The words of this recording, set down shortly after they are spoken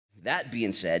That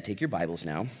being said, take your Bibles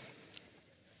now,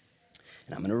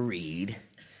 and I'm going to read,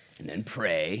 and then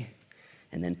pray,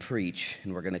 and then preach,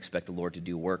 and we're going to expect the Lord to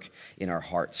do work in our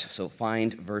hearts. So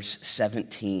find verse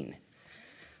 17.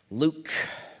 Luke,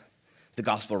 the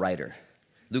gospel writer,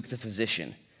 Luke the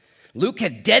physician. Luke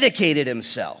had dedicated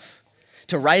himself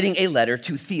to writing a letter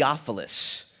to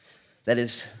Theophilus, that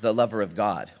is the lover of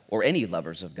God, or any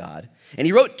lovers of God. And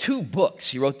he wrote 2 books.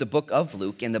 He wrote the book of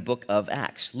Luke and the book of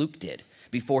Acts. Luke did,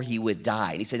 before he would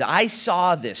die. And he said, I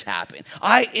saw this happen.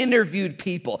 I interviewed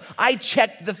people. I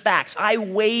checked the facts. I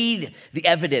weighed the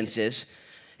evidences,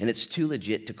 and it's too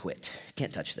legit to quit.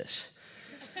 Can't touch this.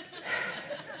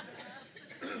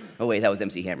 Oh, wait, that was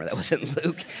MC Hammer. That wasn't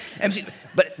Luke.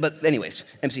 But anyways,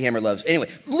 MC Hammer loves. Anyway,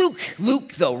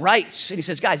 Luke, though, writes, and he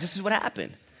says, guys, this is what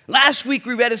happened. Last week,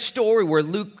 we read a story where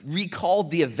Luke recalled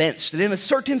the events that in a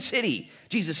certain city,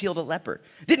 Jesus healed a leper.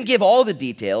 Didn't give all the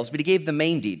details, but he gave the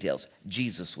main details.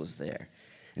 Jesus was there,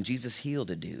 and Jesus healed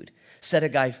a dude, set a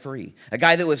guy free, a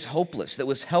guy that was hopeless, that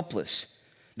was helpless,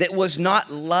 that was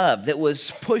not loved, that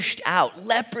was pushed out.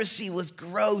 Leprosy was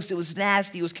gross, it was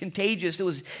nasty, it was contagious, it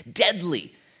was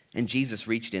deadly. And Jesus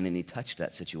reached in and he touched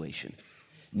that situation.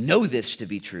 Know this to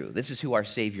be true. This is who our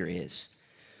Savior is.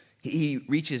 He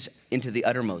reaches into the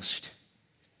uttermost,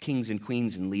 kings and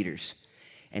queens and leaders,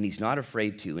 and he's not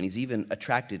afraid to, and he's even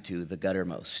attracted to the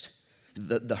guttermost,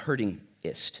 the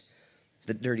hurtingest,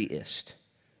 the dirtiest,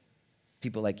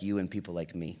 people like you and people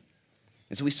like me.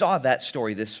 And so we saw that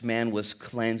story. This man was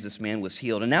cleansed, this man was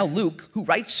healed. And now Luke, who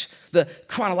writes the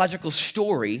chronological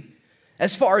story,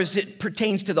 as far as it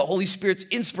pertains to the Holy Spirit's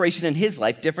inspiration in his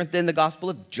life, different than the Gospel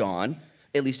of John,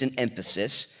 at least in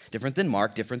emphasis, different than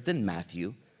Mark, different than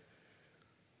Matthew.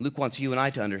 Luke wants you and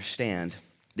I to understand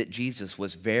that Jesus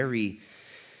was very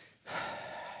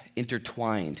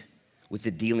intertwined with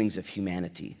the dealings of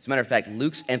humanity. As a matter of fact,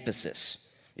 Luke's emphasis,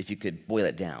 if you could boil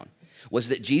it down, was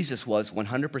that Jesus was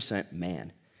 100%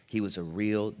 man. He was a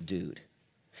real dude.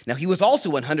 Now, he was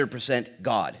also 100%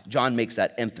 God. John makes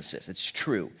that emphasis. It's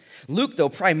true. Luke, though,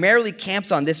 primarily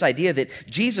camps on this idea that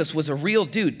Jesus was a real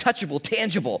dude, touchable,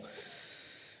 tangible,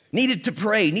 needed to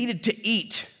pray, needed to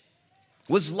eat,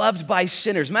 was loved by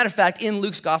sinners. As a matter of fact, in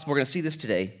Luke's gospel, we're going to see this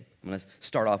today. I'm going to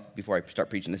start off before I start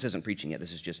preaching. This isn't preaching yet.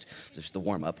 This is just the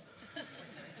warm-up.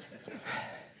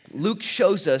 Luke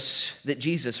shows us that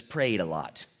Jesus prayed a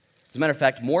lot. As a matter of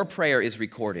fact, more prayer is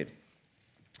recorded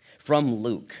from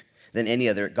Luke than any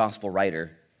other gospel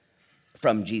writer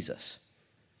from Jesus.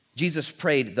 Jesus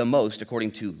prayed the most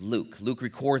according to Luke. Luke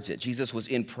records it. Jesus was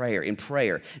in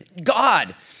prayer.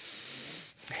 God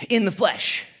in the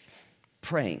flesh,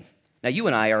 praying. Now, you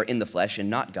and I are in the flesh and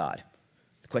not God.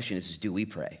 The question is do we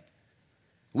pray?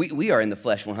 We are in the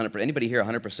flesh 100%. Anybody here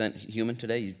 100% human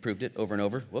today? You've proved it over and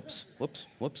over. Whoops.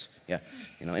 Yeah.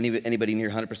 Anybody in here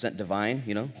 100% divine?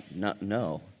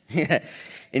 No.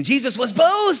 And Jesus was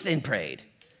both and prayed.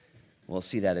 We'll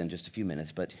see that in just a few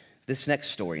minutes. But this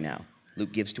next story now,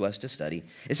 Luke gives to us to study.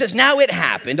 It says, now it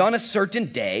happened on a certain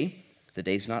day. The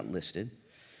day's not listed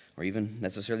or even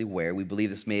necessarily where. We believe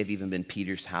this may have even been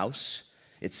Peter's house.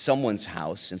 It's someone's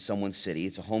house in someone's city.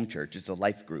 It's a home church. It's a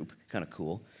life group. Kind of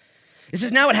cool. It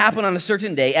says, now it happened on a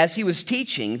certain day as he was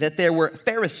teaching that there were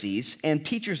Pharisees and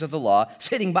teachers of the law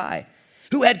sitting by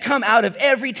who had come out of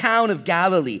every town of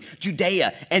Galilee,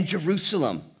 Judea, and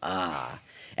Jerusalem.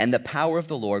 And the power of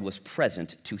the Lord was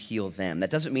present to heal them. That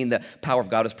doesn't mean the power of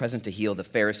God was present to heal the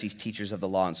Pharisees, teachers of the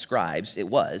law, and scribes. It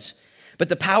was. But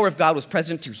the power of God was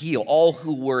present to heal all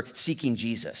who were seeking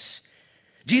Jesus.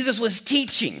 Jesus was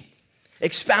teaching,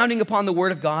 expounding upon the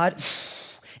word of God,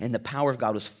 and the power of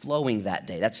God was flowing that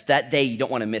day. That's that day you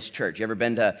don't want to miss church. You ever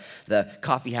been to the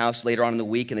coffee house later on in the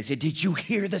week and they say, did you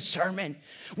hear the sermon?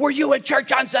 Were you at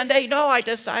church on Sunday? No, I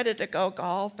decided to go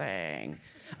golfing.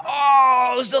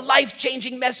 Oh, it was the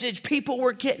life-changing message. People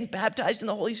were getting baptized in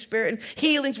the Holy Spirit and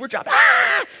healings were dropped.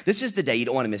 This is the day you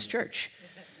don't want to miss church.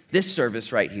 This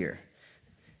service right here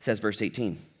says, verse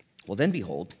 18, well then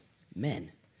behold,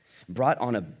 men brought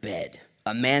on a bed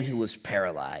a man who was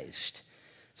paralyzed.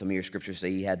 Some of your scriptures say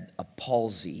he had a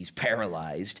palsy, he's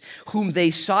paralyzed, whom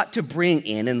they sought to bring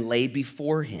in and lay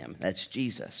before him. That's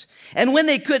Jesus. And when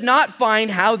they could not find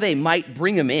how they might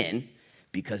bring him in,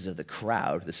 because of the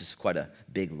crowd, this is quite a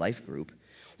big life group,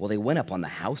 well, they went up on the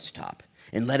housetop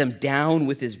and let him down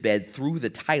with his bed through the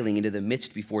tiling into the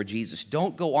midst before Jesus.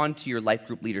 Don't go onto your life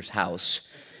group leader's house,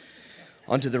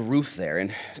 onto the roof there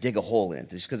and dig a hole in it.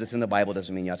 Just because it's in the Bible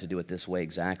doesn't mean you have to do it this way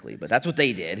exactly. But that's what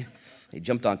they did. They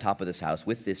jumped on top of this house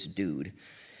with this dude.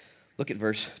 Look at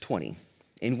verse 20.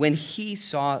 And when he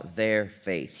saw their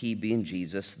faith, he being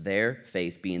Jesus, their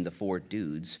faith being the four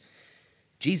dudes,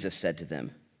 Jesus said to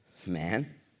them, man,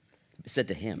 said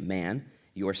to him, man,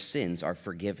 your sins are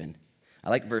forgiven. I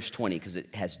like verse 20 because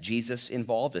it has Jesus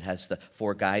involved, it has the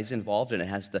 4 guys involved, and it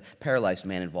has the paralyzed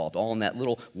man involved, all in that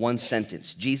little one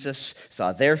sentence. Jesus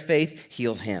saw their faith,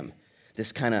 healed him.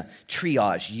 This kind of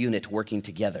triage unit working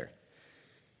together.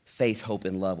 Faith, hope,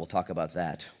 and love. We'll talk about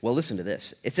that. Well, listen to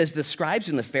this. It says the scribes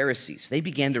and the Pharisees, they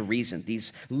began to reason.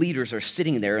 These leaders are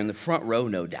sitting there in the front row,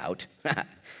 no doubt,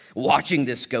 watching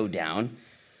this go down.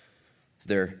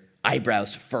 Their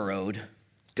eyebrows furrowed,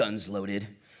 guns loaded,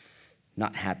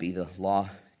 not happy, the law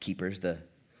keepers, the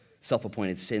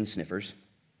self-appointed sin sniffers.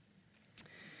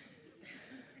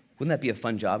 Wouldn't that be a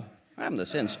fun job? I'm the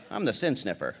sin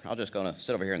sniffer. I'll just go to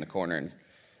sit over here in the corner and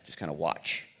just kind of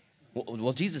watch.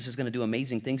 Well, Jesus is going to do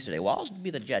amazing things today. Well, I'll be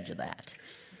the judge of that.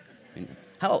 I mean,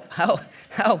 how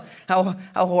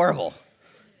horrible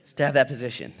to have that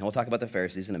position. And we'll talk about the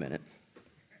Pharisees in a minute.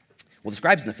 Well, the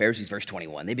scribes and the Pharisees, verse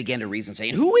 21, they began to reason,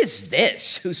 saying, who is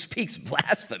this who speaks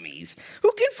blasphemies?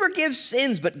 Who can forgive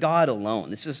sins but God alone?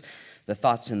 This is the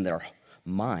thoughts in their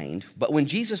mind. But when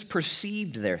Jesus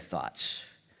perceived their thoughts,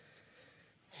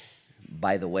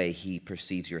 by the way, he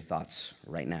perceives your thoughts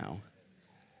right now,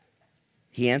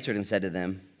 he answered and said to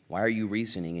them, why are you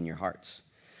reasoning in your hearts?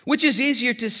 Which is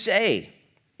easier to say,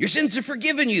 your sins are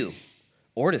forgiven you,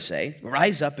 or to say,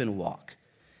 rise up and walk?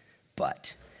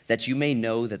 But that you may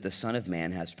know that the Son of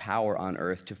Man has power on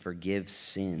earth to forgive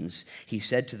sins, he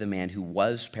said to the man who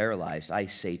was paralyzed, I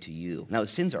say to you. Now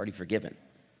his sins are already forgiven.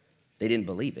 They didn't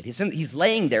believe it. He's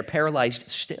laying there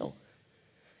paralyzed still.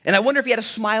 And I wonder if he had a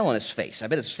smile on his face. I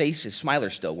bet his smiler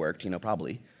still worked,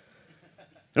 probably.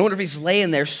 I wonder if he's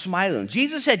laying there smiling.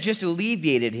 Jesus had just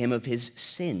alleviated him of his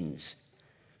sins.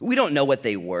 We don't know what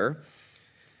they were.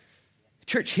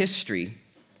 Church history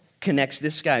connects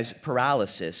this guy's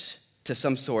paralysis to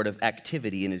some sort of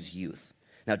activity in his youth.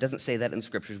 Now, it doesn't say that in the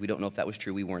scriptures. We don't know if that was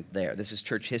true. We weren't there. This is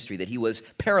church history, that he was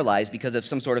paralyzed because of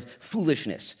some sort of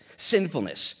foolishness,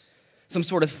 sinfulness, some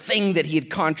sort of thing that he had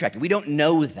contracted. We don't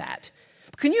know that.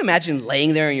 But can you imagine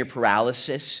laying there in your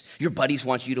paralysis? Your buddies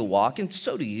want you to walk, and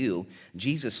so do you.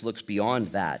 Jesus looks beyond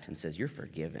that and says, you're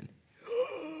forgiven.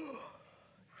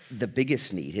 The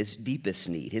biggest need, his deepest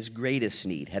need, his greatest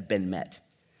need had been met.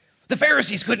 The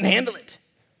Pharisees couldn't handle it.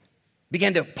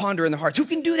 Began to ponder in their hearts, who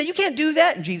can do that? You can't do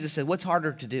that. And Jesus said, what's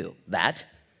harder to do, that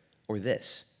or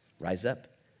this? Rise up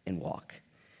and walk.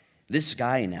 This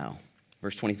guy now,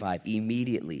 verse 25,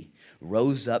 immediately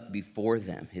rose up before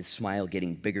them, his smile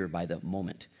getting bigger by the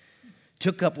moment,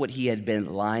 took up what he had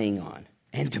been lying on,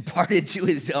 and departed to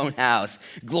his own house,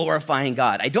 glorifying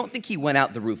God. I don't think he went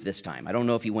out the roof this time. I don't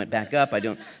know if he went back up.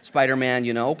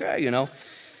 Spider-Man, okay.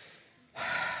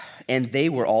 And they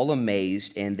were all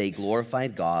amazed, and they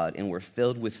glorified God and were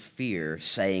filled with fear,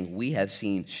 saying, we have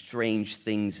seen strange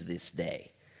things this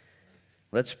day.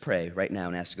 Let's pray right now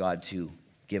and ask God to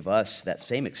give us that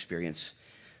same experience,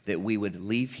 that we would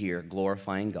leave here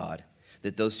glorifying God,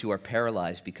 that those who are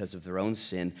paralyzed because of their own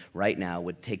sin right now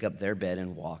would take up their bed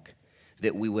and walk,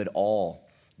 that we would all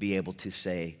be able to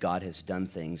say, God has done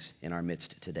things in our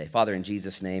midst today. Father, in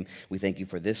Jesus' name, we thank you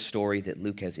for this story that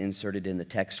Luke has inserted in the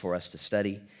text for us to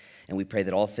study. And we pray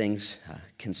that all things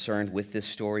concerned with this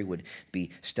story would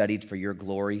be studied for your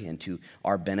glory and to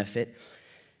our benefit.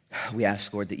 We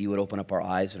ask, Lord, that you would open up our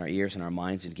eyes and our ears and our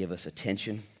minds and give us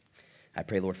attention. I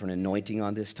pray, Lord, for an anointing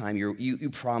on this time. You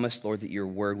promised, Lord, that your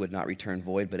word would not return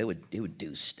void, but it would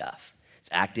do stuff. It's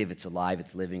active, it's alive,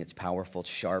 it's living, it's powerful, it's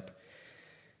sharp.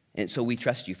 And so we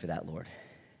trust you for that, Lord.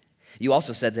 You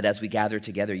also said that as we gather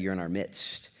together, you're in our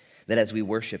midst, that as we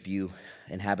worship you,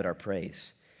 inhabit our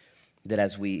praise, that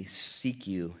as we seek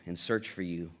you and search for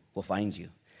you, we'll find you.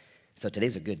 So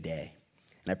today's a good day.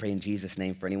 And I pray in Jesus'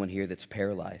 name for anyone here that's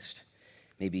paralyzed,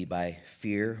 maybe by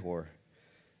fear or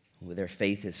their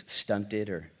faith is stunted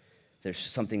or there's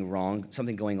something wrong,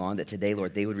 something going on, that today,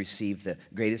 Lord, they would receive the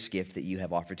greatest gift that you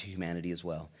have offered to humanity as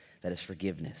well, that is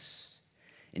forgiveness.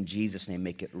 In Jesus' name,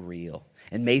 make it real.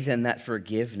 And may then that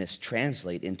forgiveness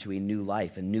translate into a new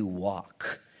life, a new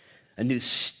walk, a new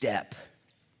step,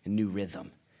 a new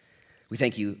rhythm. We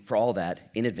thank you for all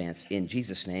that in advance in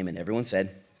Jesus' name. And everyone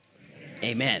said,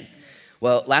 Amen.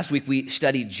 Well, last week we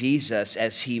studied Jesus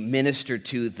as he ministered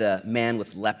to the man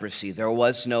with leprosy. There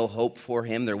was no hope for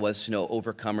him. There was no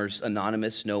Overcomers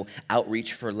Anonymous, no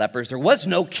outreach for lepers. There was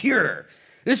no cure.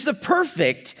 This is the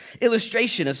perfect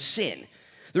illustration of sin.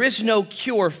 There is no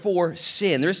cure for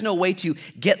sin. There is no way to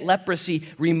get leprosy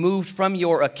removed from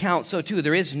your account. So too,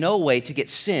 there is no way to get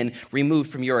sin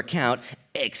removed from your account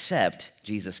except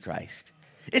Jesus Christ.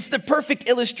 It's the perfect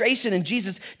illustration, and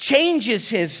Jesus changes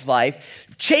his life,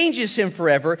 changes him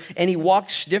forever, and he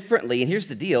walks differently. And here's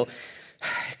the deal.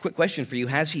 Quick question for you.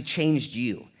 Has he changed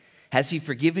you? Has he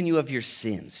forgiven you of your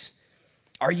sins?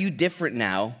 Are you different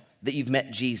now that you've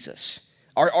met Jesus?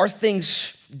 Are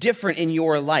things different in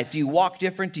your life? Do you walk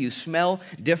different? Do you smell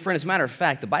different? As a matter of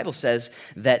fact, the Bible says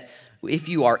that if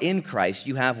you are in Christ,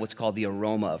 you have what's called the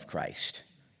aroma of Christ,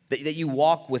 that you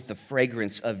walk with the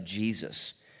fragrance of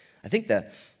Jesus. I think the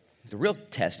real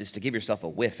test is to give yourself a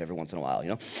whiff every once in a while,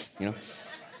 you know?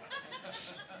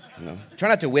 Try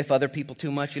not to whiff other people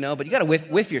too much, but you got to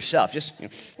whiff yourself. Just,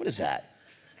 what is that?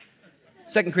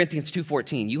 2 Corinthians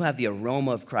 2:14, you have the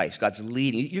aroma of Christ. God's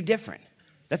leading. You're different.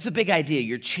 That's the big idea.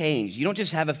 You're changed. You don't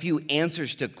just have a few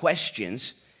answers to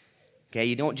questions. Okay,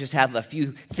 you don't just have a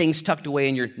few things tucked away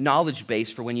in your knowledge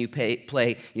base for when you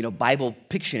play Bible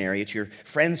Pictionary at your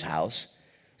friend's house.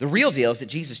 The real deal is that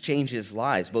Jesus changes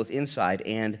lives, both inside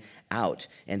and out,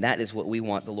 and that is what we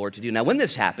want the Lord to do. Now, when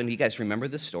this happened, you guys remember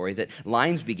the story that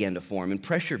lines began to form and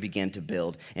pressure began to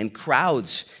build and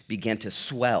crowds began to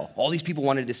swell. All these people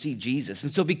wanted to see Jesus,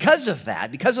 and so because of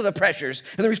that, because of the pressures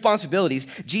and the responsibilities,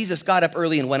 Jesus got up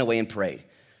early and went away and prayed.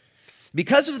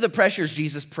 Because of the pressures,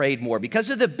 Jesus prayed more. Because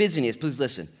of the busyness, please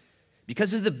listen,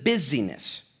 because of the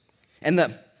busyness and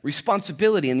the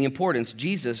responsibility and the importance,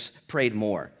 Jesus prayed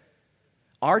more.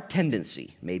 Our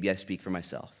tendency, maybe I speak for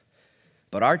myself,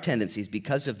 but our tendency is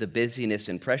because of the busyness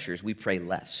and pressures, we pray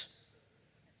less.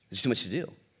 There's too much to do.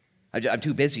 I'm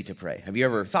too busy to pray. Have you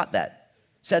ever thought that,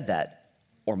 said that,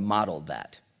 or modeled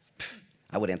that?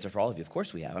 I would answer for all of you. Of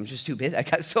course we have. I'm just too busy. I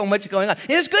got so much going on.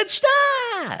 It's good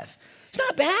stuff. It's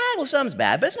not bad. Well, some's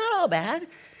bad, but it's not all bad.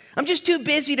 I'm just too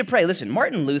busy to pray. Listen,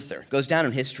 Martin Luther goes down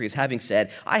in history as having said,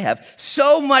 I have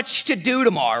so much to do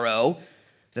tomorrow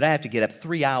that I have to get up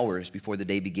 3 hours before the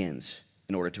day begins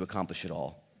in order to accomplish it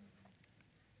all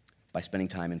by spending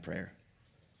time in prayer.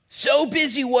 So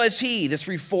busy was he, this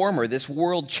reformer, this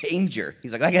world changer.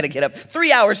 He's like, I got to get up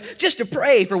 3 hours just to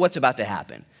pray for what's about to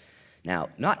happen. Now,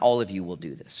 not all of you will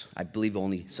do this. I believe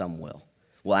only some will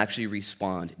actually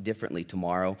respond differently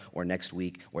tomorrow or next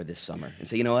week or this summer and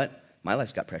say, you know what? My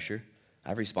life's got pressure. I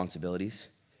have responsibilities.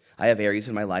 I have areas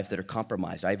in my life that are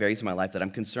compromised. I have areas in my life that I'm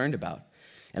concerned about.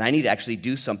 And I need to actually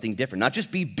do something different, not just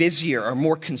be busier or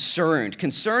more concerned.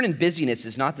 Concern and busyness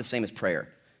is not the same as prayer,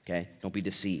 okay? Don't be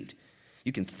deceived.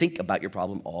 You can think about your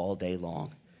problem all day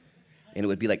long, and it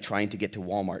would be like trying to get to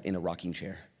Walmart in a rocking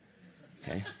chair,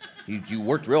 okay? You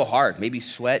worked real hard, maybe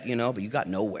sweat, but you got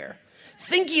nowhere.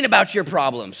 Thinking about your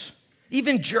problems,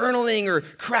 even journaling or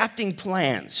crafting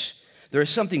plans, there is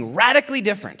something radically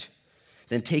different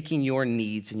than taking your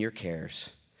needs and your cares,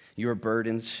 your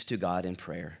burdens to God in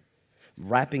prayer,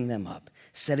 wrapping them up,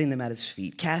 setting them at his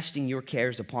feet, casting your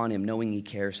cares upon him, knowing he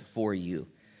cares for you.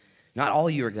 Not all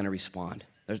of you are going to respond.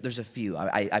 There's a few.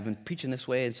 I've been preaching this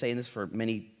way and saying this for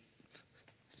many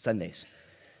Sundays.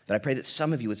 But I pray that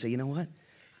some of you would say, you know what?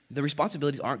 The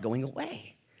responsibilities aren't going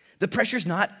away. The pressure's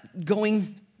not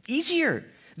going easier.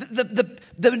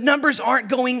 The numbers aren't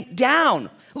going down.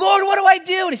 Lord, what do I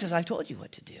do? And he says, I've told you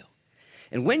what to do.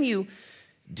 And when you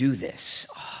do this,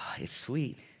 it's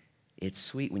sweet. It's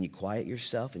sweet when you quiet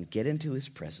yourself and get into his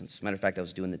presence. As a matter of fact, I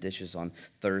was doing the dishes on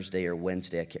Thursday or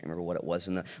Wednesday. I can't remember what it was.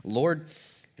 And the Lord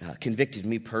convicted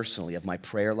me personally of my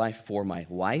prayer life for my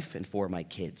wife and for my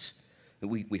kids.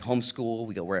 We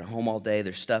homeschool. We're at home all day.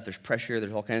 There's stuff. There's pressure.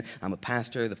 There's all kinds. I'm a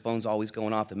pastor. The phone's always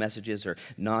going off. The messages are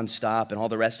nonstop and all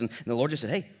the rest. And the Lord just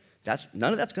said, hey,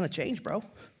 none of that's going to change, bro.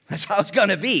 That's how it's going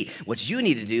to be. What you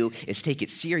need to do is take it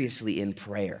seriously in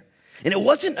prayer. And it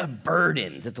wasn't a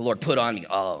burden that the Lord put on me.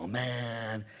 Oh,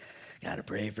 man, got to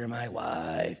pray for my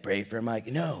wife, pray for my...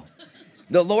 No.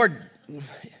 The Lord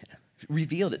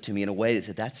revealed it to me in a way that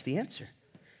said, that's the answer.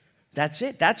 That's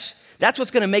it. That's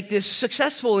what's going to make this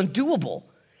successful and doable.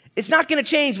 It's not going to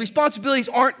change. Responsibilities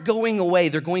aren't going away.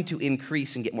 They're going to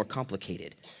increase and get more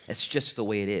complicated. That's just the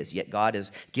way it is. Yet God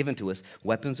has given to us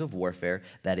weapons of warfare.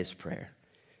 That is prayer.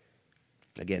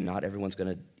 Again, not everyone's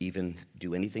going to even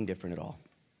do anything different at all.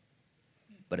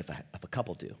 But if a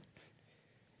couple do,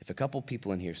 if a couple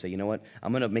people in here say, you know what,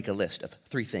 I'm going to make a list of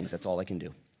 3 things, that's all I can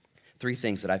do. 3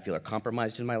 things that I feel are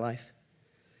compromised in my life,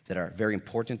 that are very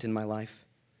important in my life,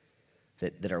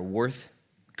 that are worth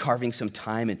carving some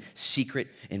time in secret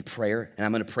in prayer, and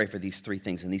I'm going to pray for these 3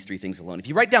 things and these 3 things alone. If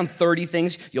you write down 30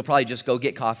 things, you'll probably just go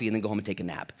get coffee and then go home and take a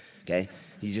nap, okay?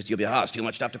 You'll be, it's too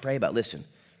much stuff to pray about. Listen,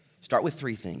 start with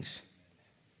 3 things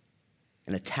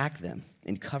and attack them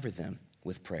and cover them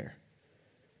with prayer.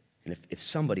 And if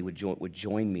somebody would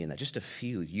join me in that, just a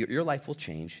few, your life will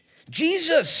change.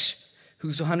 Jesus,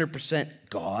 who's 100%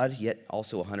 God, yet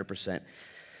also 100%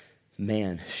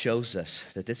 man, shows us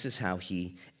that this is how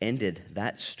he ended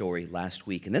that story last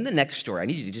week. And then the next story, I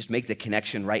need you to just make the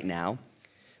connection right now.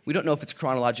 We don't know if it's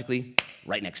chronologically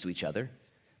right next to each other,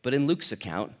 But in Luke's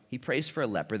account, he prays for a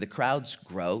leper. The crowds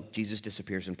grow. Jesus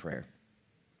disappears in prayer.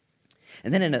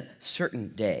 And then in a certain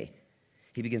day,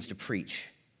 he begins to preach.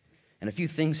 And a few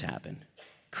things happen.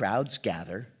 Crowds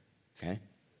gather, okay?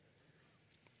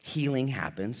 Healing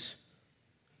happens.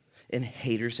 And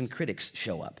haters and critics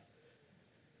show up.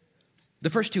 The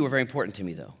first two are very important to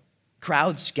me, though.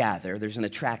 Crowds gather. There's an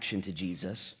attraction to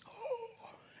Jesus.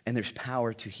 And there's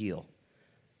power to heal.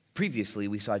 Previously,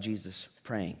 we saw Jesus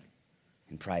praying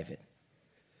in private,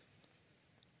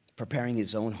 preparing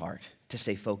his own heart to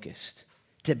stay focused,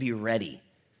 to be ready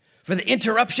for the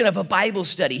interruption of a Bible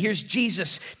study. Here's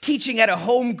Jesus teaching at a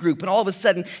home group, and all of a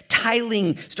sudden,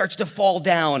 tiling starts to fall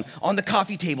down on the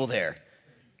coffee table there,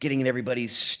 getting in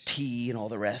everybody's tea and all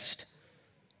the rest.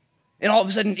 And all of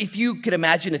a sudden, if you could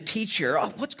imagine a teacher,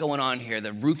 oh, what's going on here?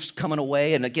 The roof's coming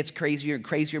away, and it gets crazier and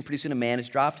crazier, and pretty soon a man is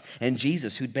dropped, and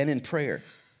Jesus, who'd been in prayer,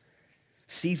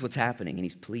 sees what's happening, and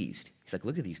he's pleased. He's like,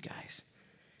 look at these guys.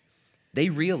 They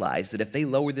realize that if they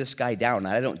lower this guy down and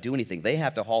I don't do anything, they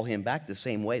have to haul him back the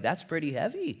same way. That's pretty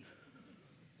heavy.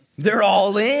 They're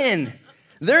all in.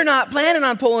 They're not planning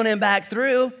on pulling him back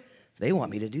through. They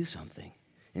want me to do something.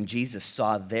 And Jesus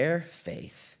saw their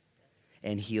faith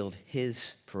and healed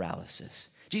his paralysis.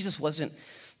 Jesus wasn't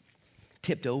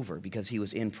tipped over because he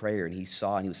was in prayer and he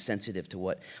saw and he was sensitive to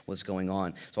what was going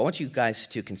on. So I want you guys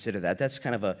to consider that. That's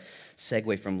kind of a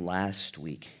segue from last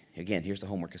week. Again, here's the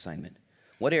homework assignment.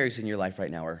 What areas in your life right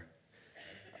now are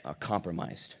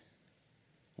compromised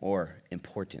or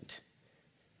important?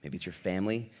 Maybe it's your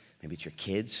family, maybe it's your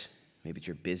kids, maybe it's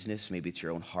your business, maybe it's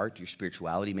your own heart, your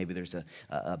spirituality. Maybe there's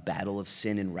a battle of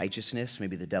sin and righteousness.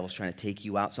 Maybe the devil's trying to take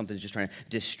you out. Something's just trying to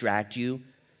distract you.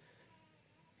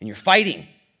 And you're fighting.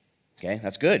 Okay,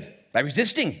 that's good. By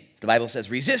resisting. The Bible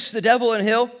says, resist the devil and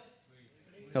he'll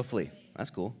flee. That's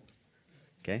cool.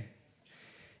 Okay.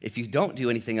 If you don't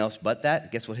do anything else but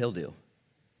that, guess what he'll do?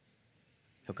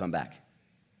 He'll come back.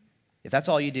 If that's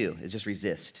all you do is just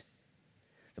resist.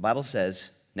 The Bible says,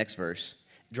 next verse,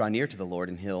 draw near to the Lord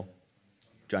and he'll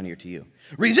draw near to you.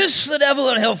 Resist the devil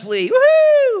and he'll flee.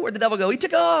 Woohoo! Where'd the devil go? He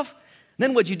took off. And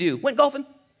then what'd you do? Went golfing.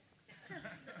 It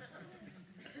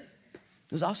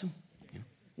was awesome.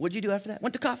 What'd you do after that?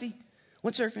 Went to coffee.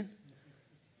 Went surfing.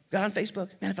 Got on Facebook.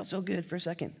 Man, it felt so good for a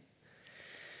second.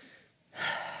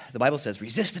 The Bible says,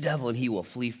 resist the devil and he will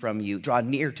flee from you. Draw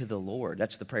near to the Lord.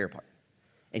 That's the prayer part.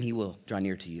 And he will draw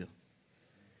near to you.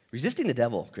 Resisting the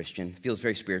devil, Christian, feels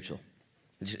very spiritual.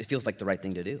 It feels like the right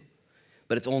thing to do.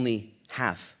 But it's only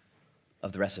half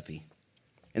of the recipe.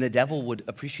 And the devil would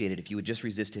appreciate it if you would just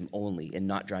resist him only and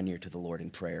not draw near to the Lord in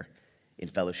prayer, in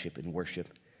fellowship, in worship.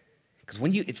 Because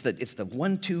it's the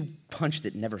 1-2 punch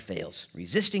that never fails.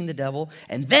 Resisting the devil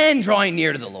and then drawing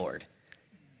near to the Lord.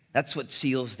 That's what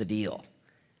seals the deal.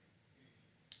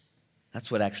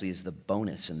 That's what actually is the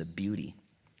bonus and the beauty.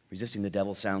 Resisting the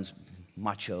devil sounds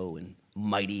macho and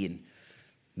mighty and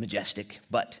majestic,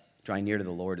 but drawing near to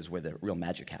the Lord is where the real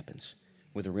magic happens,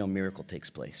 where the real miracle takes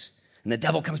place. And the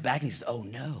devil comes back and he says, oh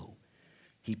no,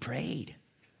 he prayed.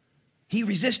 He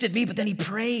resisted me, but then he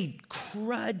prayed.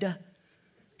 Crud.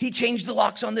 He changed the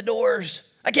locks on the doors.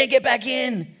 I can't get back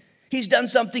in. He's done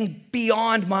something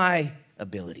beyond my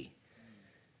ability.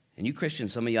 And you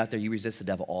Christians, some of you out there, you resist the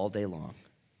devil all day long.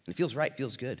 It feels right,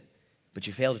 feels good, but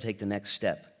you fail to take the next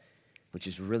step, which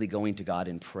is really going to God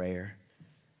in prayer,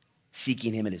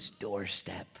 seeking him at his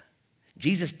doorstep.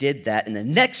 Jesus did that, and the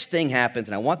next thing happens,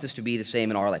 and I want this to be the same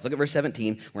in our life. Look at verse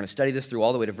 17. We're going to study this through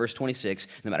all the way to verse 26.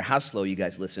 No matter how slow you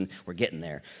guys listen, we're getting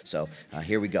there. So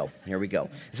here we go. Here we go.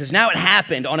 It says, now it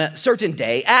happened on a certain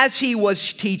day, as he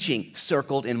was teaching,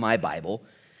 circled in my Bible,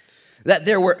 that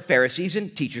there were Pharisees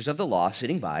and teachers of the law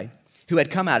sitting by, who had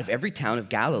come out of every town of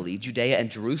Galilee, Judea, and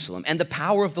Jerusalem, and the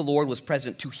power of the Lord was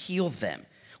present to heal them.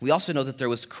 We also know that there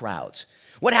was crowds.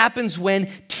 What happens when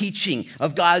teaching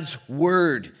of God's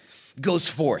word goes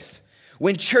forth?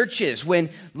 When churches, when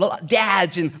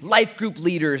dads and life group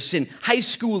leaders and high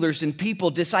schoolers and people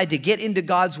decide to get into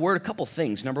God's word, a couple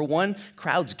things. Number one,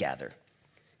 crowds gather,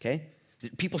 okay?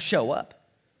 People show up.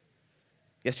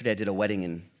 Yesterday I did a wedding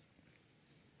in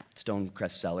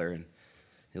Stonecrest Cellar, and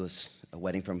it was a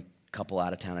wedding from couple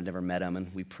out of town. I'd never met them,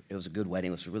 and it was a good wedding.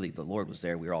 It was really, the Lord was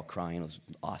there. We were all crying. It was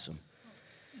awesome.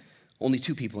 Only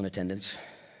 2 people in attendance,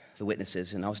 the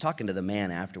witnesses, and I was talking to the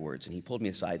man afterwards, and he pulled me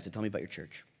aside and said, tell me about your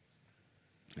church.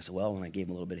 I said, well, and I gave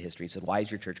him a little bit of history. He said, why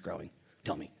is your church growing?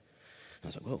 Tell me. I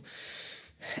was like, whoa.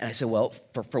 And I said, well,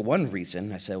 for one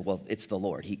reason, I said, well, it's the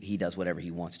Lord. He does whatever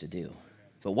he wants to do.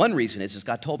 But one reason is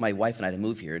God told my wife and I to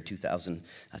move here in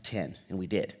 2010, and we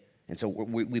did. And so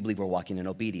we believe we're walking in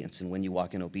obedience. And when you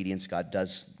walk in obedience, God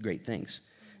does great things.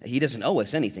 He doesn't owe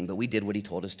us anything, but we did what he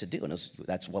told us to do. And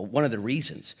that's one of the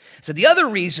reasons. So the other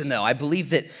reason, though, I believe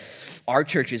that our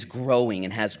church is growing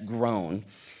and has grown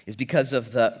is because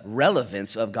of the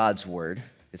relevance of God's word.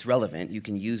 It's relevant. You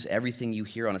can use everything you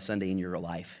hear on a Sunday in your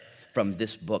life from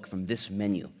this book, from this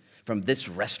menu, from this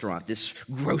restaurant, this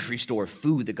grocery store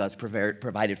food that God's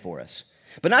provided for us.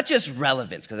 But not just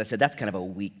relevance, because I said that's kind of a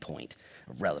weak point,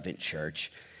 a relevant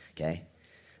church, okay?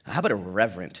 How about a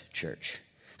reverent church?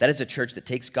 That is a church that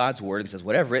takes God's word and says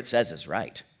whatever it says is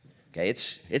right. Okay,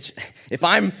 it's if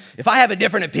I have a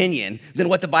different opinion than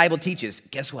what the Bible teaches,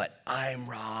 guess what? I'm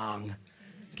wrong.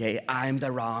 Okay, I'm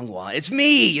the wrong one. It's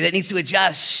me that needs to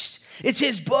adjust. It's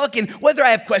his book, and whether I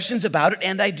have questions about it,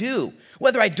 and I do.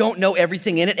 Whether I don't know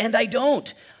everything in it, and I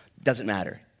don't. Doesn't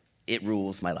matter. It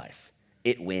rules my life.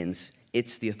 It wins.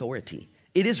 It's the authority.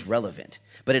 It is relevant,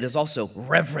 but it is also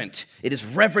reverent. It is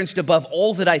reverenced above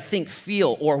all that I think,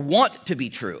 feel, or want to be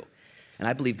true. And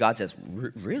I believe God says,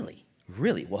 really?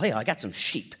 Really? Well, hey, I got some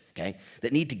sheep, okay,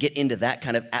 that need to get into that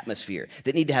kind of atmosphere,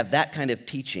 that need to have that kind of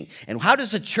teaching. And how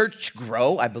does a church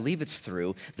grow? I believe it's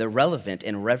through the relevant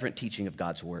and reverent teaching of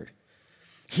God's word.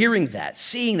 Hearing that,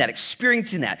 seeing that,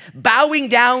 experiencing that, bowing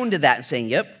down to that and saying,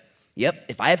 yep,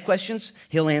 if I have questions,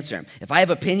 he'll answer them. If I have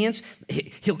opinions,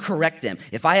 he'll correct them.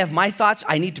 If I have my thoughts,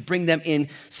 I need to bring them in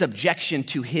subjection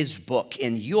to his book.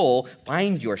 And you'll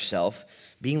find yourself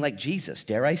being like Jesus,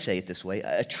 dare I say it this way,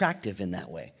 attractive in that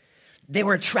way. They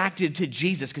were attracted to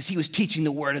Jesus because he was teaching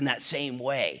the word in that same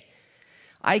way.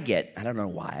 I don't know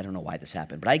why this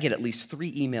happened, but I get at least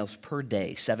 3 emails per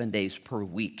day, 7 days per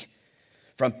week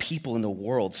from people in the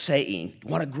world saying,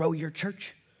 want to grow your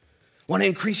church? Want to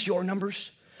increase your numbers?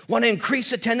 Want to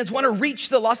increase attendance? Want to reach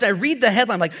the lost? And I read the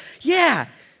headline like, yeah,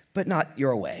 but not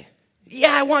your way.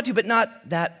 Yeah, I want to, but not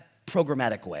that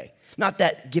programmatic way. Not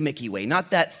that gimmicky way.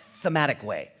 Not that thematic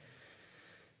way.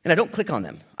 And I don't click on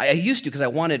them. I used to because I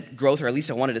wanted growth, or at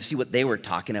least I wanted to see what they were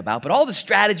talking about. But all the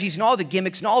strategies and all the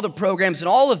gimmicks and all the programs and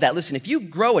all of that, listen, if you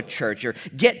grow a church or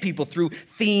get people through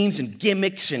themes and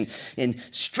gimmicks and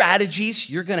strategies,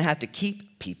 you're going to have to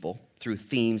keep people through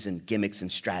themes and gimmicks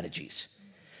and strategies.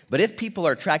 But if people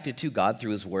are attracted to God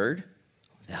through his word,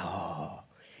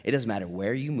 it doesn't matter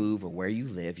where you move or where you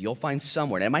live, you'll find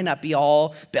somewhere. And it might not be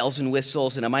all bells and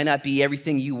whistles, and it might not be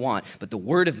everything you want, but the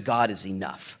word of God is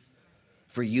enough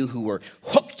for you who were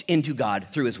hooked into God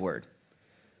through his word.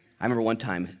 I remember one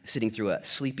time sitting through a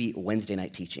sleepy Wednesday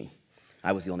night teaching.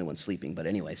 I was the only one sleeping, but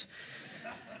anyways.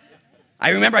 I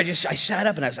remember I sat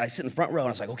up and I sit in the front row and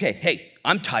I was like, okay, hey,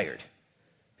 I'm tired.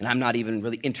 And I'm not even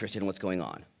really interested in what's going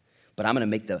on. But I'm going to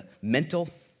make the mental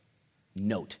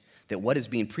note that what is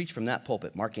being preached from that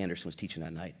pulpit, Mark Anderson was teaching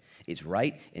that night, is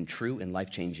right and true and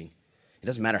life-changing. It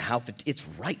doesn't matter how, it's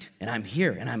right, and I'm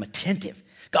here, and I'm attentive.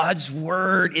 God's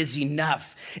word is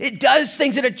enough. It does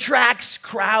things, it attracts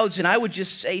crowds, and I would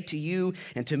just say to you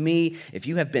and to me, if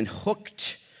you have been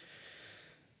hooked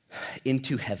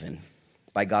into heaven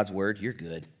by God's word, you're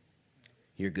good.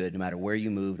 You're good no matter where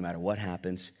you move, no matter what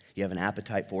happens. You have an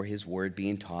appetite for his word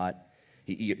being taught.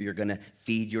 You're going to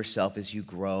feed yourself as you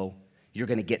grow. You're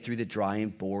going to get through the dry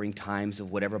and boring times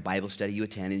of whatever Bible study you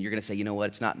attend, and you're going to say, you know what,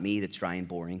 it's not me that's dry and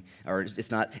boring, or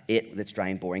it's not it that's dry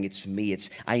and boring, it's me,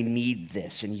 I need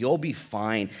this, and you'll be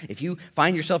fine. If you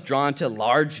find yourself drawn to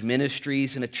large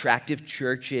ministries and attractive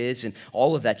churches and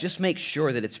all of that, just make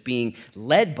sure that it's being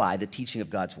led by the teaching of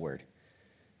God's word.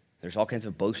 There's all kinds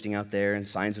of boasting out there and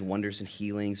signs and wonders and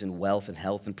healings and wealth and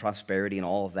health and prosperity and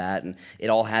all of that, and it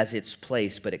all has its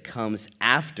place, but it comes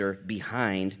after,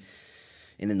 behind,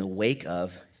 and in the wake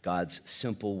of God's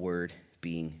simple word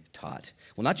being taught.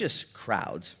 Well, not just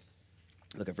crowds.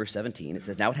 Look at verse 17. It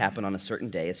says, now it happened on a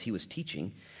certain day as he was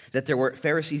teaching that there were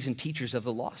Pharisees and teachers of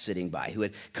the law sitting by who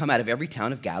had come out of every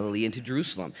town of Galilee into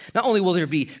Jerusalem. Not only will there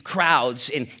be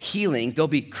crowds and healing, there'll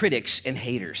be critics and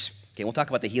haters. Okay, we'll talk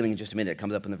about the healing in just a minute. It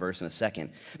comes up in the verse in a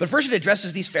second. But first it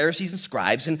addresses these Pharisees and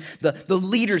scribes and the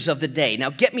leaders of the day. Now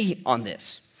get me on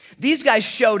this. These guys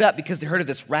showed up because they heard of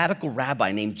this radical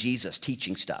rabbi named Jesus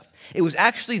teaching stuff. It was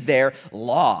actually their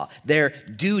law, their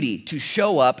duty to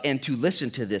show up and to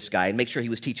listen to this guy and make sure he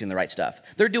was teaching the right stuff.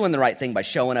 They're doing the right thing by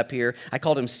showing up here. I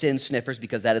called them sin sniffers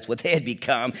because that is what they had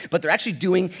become. But they're actually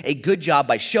doing a good job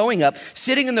by showing up,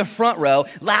 sitting in the front row,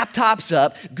 laptops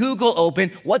up, Google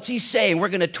open. What's he saying? We're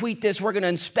going to tweet this. We're going to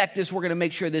inspect this. We're going to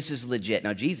make sure this is legit.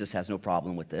 Now, Jesus has no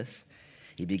problem with this.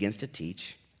 He begins to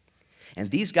teach. And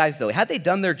these guys, though, had they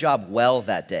done their job well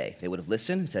that day, they would have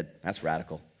listened and said, that's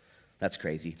radical. That's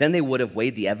crazy. Then they would have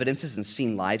weighed the evidences and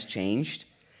seen lives changed,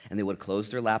 and they would have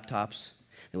closed their laptops.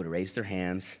 They would have raised their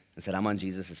hands and said, I'm on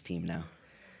Jesus' team now.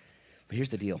 But here's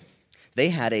the deal. They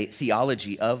had a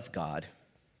theology of God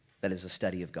that is a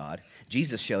study of God.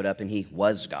 Jesus showed up and he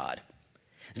was God.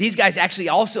 These guys actually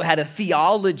also had a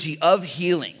theology of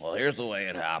healing. Well, here's the way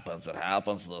it happens. It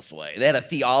happens this way. They had a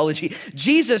theology.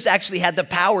 Jesus actually had the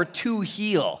power to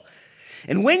heal.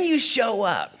 And when you show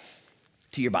up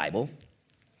to your Bible,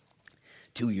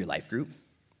 to your life group,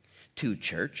 to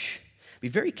church, be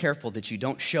very careful that you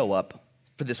don't show up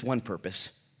for this one purpose,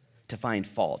 to find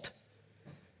fault.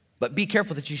 But be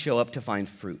careful that you show up to find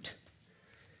fruit.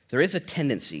 There is a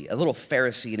tendency, a little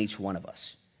Pharisee in each one of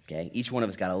us. Okay? Each one of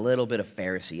us got a little bit of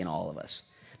Pharisee in all of us.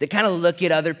 They kind of look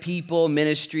at other people,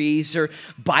 ministries, or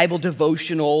Bible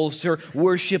devotionals, or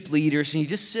worship leaders, and you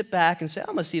just sit back and say, I'm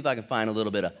going to see if I can find a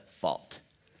little bit of fault.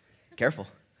 Careful,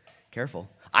 careful.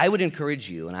 I would encourage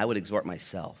you, and I would exhort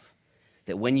myself,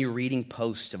 that when you're reading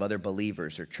posts of other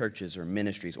believers or churches or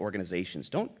ministries, organizations,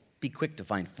 don't be quick to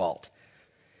find fault.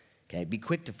 Okay? Be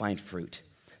quick to find fruit.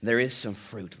 There is some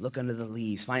fruit. Look under the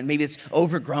leaves. Find maybe it's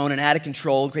overgrown and out of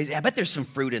control. Crazy. I bet there's some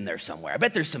fruit in there somewhere. I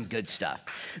bet there's some good stuff.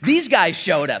 These guys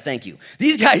showed up. Thank you.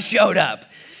 These guys showed up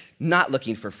not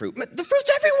looking for fruit. The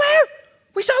fruit's everywhere.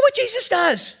 We saw what Jesus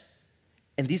does.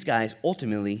 And these guys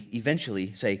ultimately,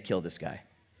 eventually say, kill this guy.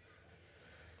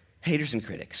 Haters and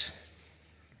critics.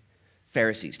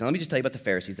 Pharisees. Now, let me just tell you about the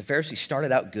Pharisees. The Pharisees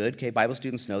started out good. Okay, Bible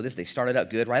students know this. They started out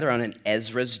good right around in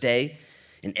Ezra's day.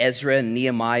 In Ezra and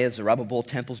Nehemiah, Zerubbabel,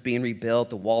 temple's being rebuilt,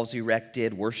 the walls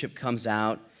erected, worship comes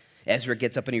out. Ezra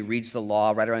gets up and he reads the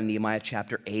law right around Nehemiah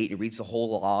chapter 8. He reads the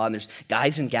whole law, and there's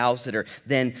guys and gals that are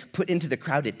then put into the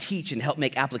crowd to teach and help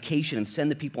make application and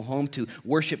send the people home to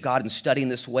worship God and study in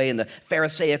this way. And the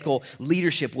Pharisaical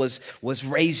leadership was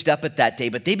raised up at that day,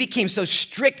 but they became so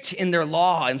strict in their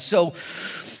law and so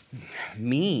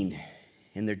mean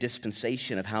in their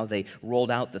dispensation of how they rolled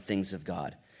out the things of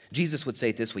God. Jesus would say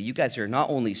it this way: you guys are not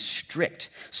only strict,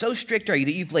 so strict are you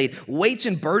that you've laid weights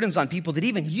and burdens on people that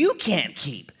even you can't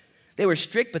keep. They were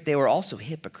strict, but they were also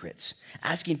hypocrites,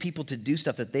 asking people to do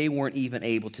stuff that they weren't even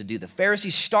able to do. The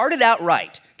Pharisees started out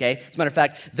right, okay? As a matter of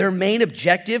fact, their main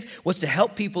objective was to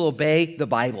help people obey the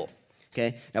Bible,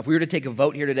 okay? Now, if we were to take a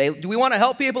vote here today, do we want to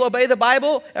help people obey the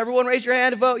Bible? Everyone raise your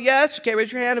hand to vote yes. Okay,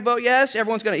 raise your hand to vote yes.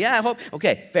 Everyone's going to, yeah, I hope.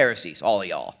 Okay, Pharisees, all of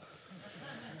y'all.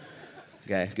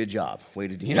 Okay, good job. Way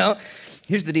to,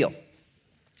 here's the deal.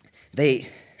 They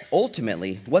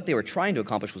ultimately, what they were trying to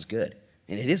accomplish was good,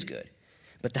 and it is good.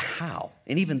 But the how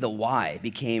and even the why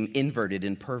became inverted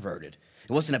and perverted.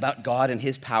 It wasn't about God and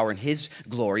his power and his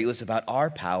glory. It was about our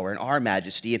power and our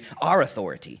majesty and our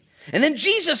authority. And then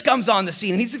Jesus comes on the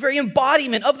scene, and he's the very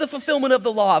embodiment of the fulfillment of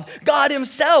the law of God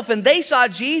himself. And they saw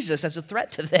Jesus as a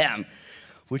threat to them,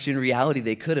 which in reality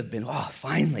they could have been,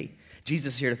 finally.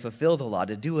 Jesus is here to fulfill the law,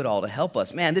 to do it all, to help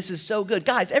us. Man, this is so good.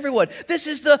 Guys, everyone, this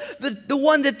is the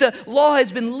one that the law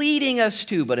has been leading us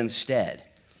to. But instead,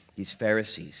 these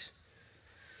Pharisees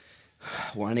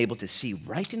were unable to see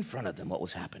right in front of them what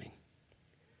was happening.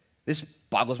 This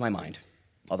boggles my mind,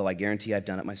 although I guarantee I've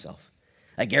done it myself.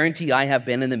 I guarantee I have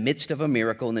been in the midst of a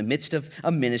miracle, in the midst of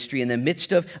a ministry, in the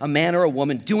midst of a man or a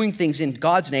woman doing things in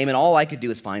God's name, and all I could do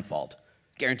is find fault.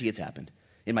 Guarantee it's happened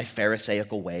in my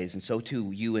Pharisaical ways, and so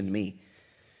too you and me.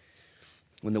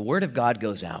 When the word of God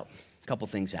goes out, a couple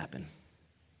things happen.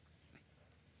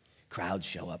 Crowds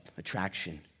show up,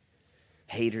 attraction,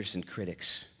 haters and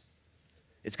critics.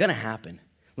 It's going to happen.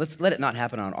 Let's let it not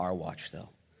happen on our watch, though.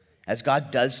 As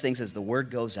God does things, as the word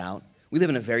goes out, we live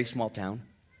in a very small town.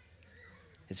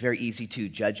 It's very easy to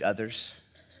judge others,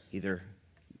 either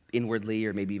inwardly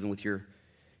or maybe even with your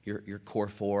core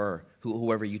four or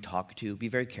whoever you talk to. Be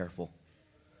very careful.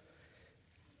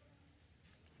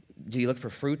 Do you look for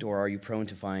fruit, or are you prone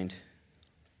to find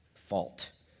fault?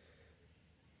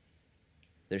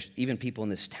 There's even people in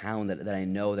this town that I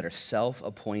know that are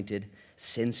self-appointed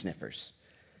sin sniffers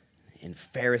and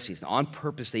Pharisees. On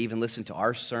purpose, they even listen to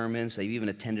our sermons. They've even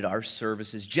attended our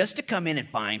services just to come in and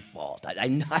find fault.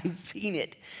 I've seen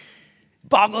it.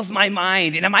 Boggles my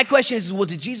mind. And my question is, well,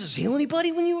 did Jesus heal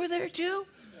anybody when you were there too?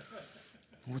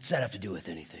 What's that have to do with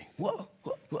anything? Whoa.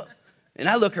 And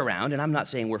I look around, and I'm not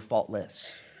saying we're faultless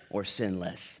or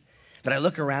sinless, but I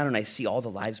look around and I see all the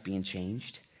lives being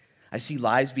changed. I see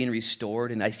lives being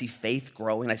restored, and I see faith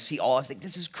growing. I think,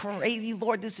 this is crazy,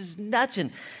 Lord, this is nuts.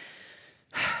 And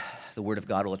the word of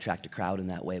God will attract a crowd in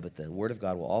that way, but the word of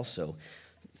God will also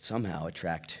somehow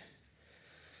attract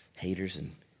haters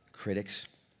and critics.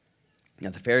 Now,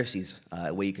 the Pharisees,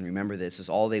 a way you can remember this is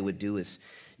all they would do is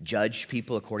judge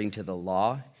people according to the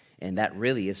law, and that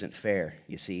really isn't fair,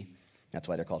 you see. That's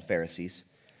why they're called Pharisees.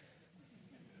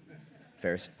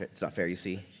 It's not fair, you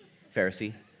see.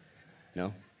 Pharisee?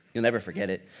 No? You'll never forget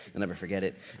it. You'll never forget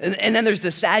it. And then there's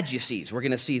the Sadducees. We're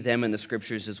going to see them in the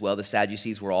scriptures as well. The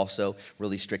Sadducees were also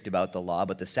really strict about the law,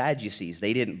 but the Sadducees,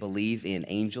 they didn't believe in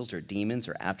angels or demons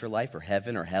or afterlife or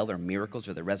heaven or hell or miracles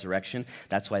or the resurrection.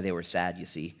 That's why they were sad, you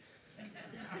see.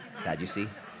 Sad, you see.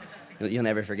 You'll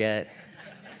never forget.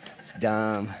 It's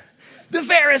dumb. The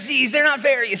Pharisees, they're not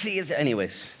fair, you see.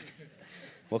 Anyways,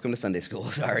 welcome to Sunday school.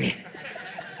 Sorry.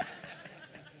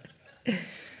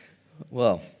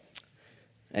 Well,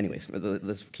 anyways,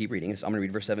 let's keep reading. I'm going to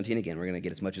read verse 17 again. We're going to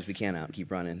get as much as we can out and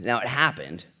keep running. Now, it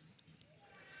happened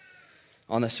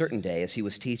on a certain day as he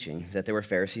was teaching that there were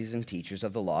Pharisees and teachers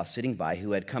of the law sitting by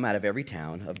who had come out of every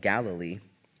town of Galilee,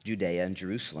 Judea, and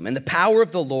Jerusalem. And the power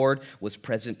of the Lord was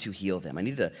present to heal them. I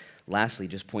need to lastly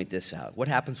just point this out. What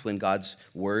happens when God's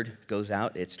word goes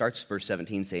out? It starts verse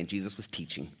 17 saying Jesus was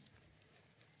teaching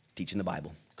the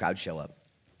Bible. Crowds show up.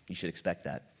 You should expect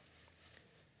that.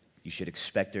 You should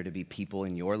expect there to be people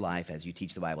in your life as you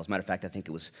teach the Bible. As a matter of fact, I think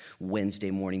it was Wednesday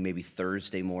morning, maybe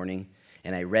Thursday morning,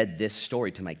 and I read this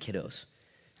story to my kiddos.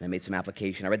 And I made some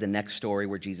application. I read the next story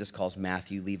where Jesus calls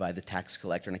Matthew, Levi, the tax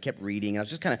collector, and I kept reading. I was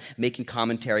just kind of making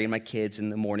commentary on my kids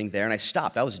in the morning there, and I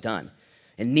stopped. I was done.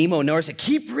 And Nemo Nora said,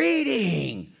 keep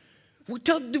reading.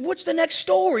 What's the next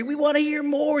story? We want to hear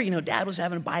more. Dad was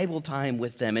having Bible time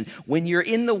with them. And when you're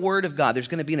in the Word of God, there's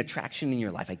going to be an attraction in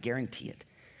your life. I guarantee it.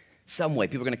 Some way.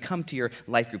 People are going to come to your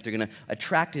life group. They're going to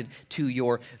attracted to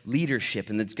your leadership,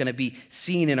 and it's going to be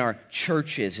seen in our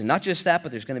churches. And not just that,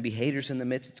 but there's going to be haters in the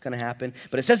midst. It's going to happen.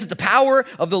 But it says that the power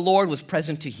of the Lord was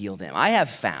present to heal them. I have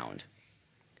found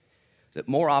that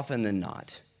more often than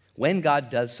not, when God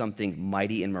does something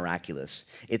mighty and miraculous,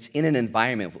 it's in an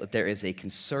environment where there is a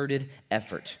concerted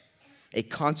effort, a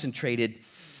concentrated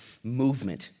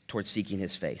movement towards seeking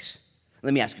his face.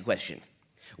 Let me ask you a question.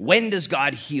 When does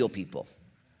God heal people?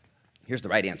 Here's the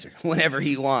right answer. Whenever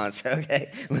he wants,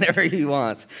 okay? Whenever he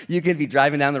wants. You could be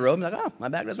driving down the road and be like, oh, my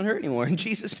back doesn't hurt anymore. In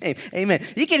Jesus' name, amen.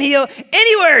 He can heal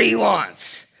anywhere he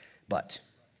wants. But,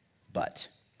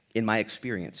 in my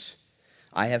experience,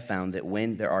 I have found that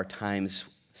when there are times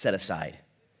set aside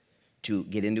to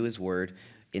get into his word,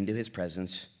 into his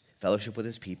presence, fellowship with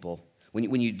his people,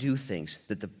 when you do things,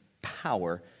 that the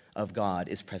power of God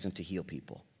is present to heal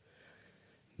people.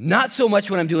 Not so much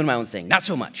when I'm doing my own thing. Not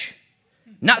so much.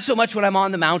 Not so much when I'm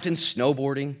on the mountain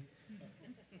snowboarding.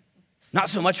 Not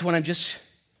so much when I'm just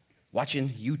watching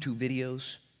YouTube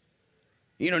videos.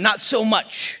 Not so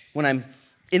much when I'm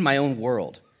in my own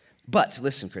world. But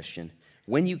listen, Christian,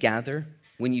 when you gather,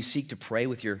 when you seek to pray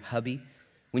with your hubby,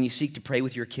 when you seek to pray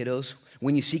with your kiddos,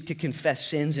 when you seek to confess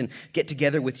sins and get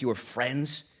together with your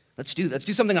friends, let's do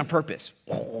something on purpose.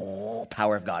 Oh,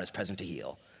 power of God is present to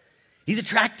heal. He's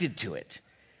attracted to it.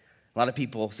 A lot of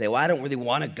people say, well, I don't really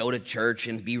want to go to church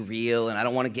and be real, and I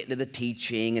don't want to get into the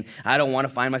teaching, and I don't want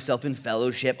to find myself in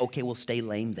fellowship. Okay, well, stay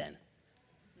lame then.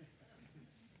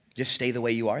 Just stay the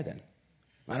way you are then.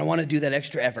 I don't want to do that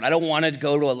extra effort. I don't want to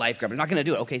go to a life group. I'm not going to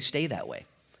do it. Okay, stay that way.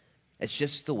 It's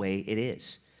just the way it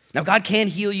is. Now, God can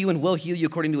heal you and will heal you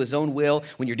according to his own will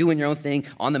when you're doing your own thing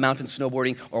on the mountain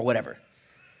snowboarding or whatever.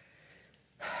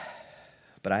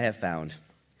 But I have found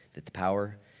that the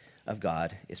power of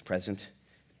God is present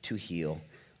to heal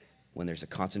when there's a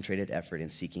concentrated effort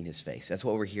in seeking his face. That's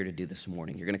what we're here to do this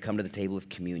morning. You're going to come to the table of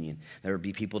communion. There will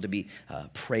be people to be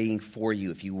praying for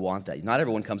you if you want that. Not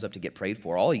everyone comes up to get prayed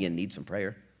for. All of you need some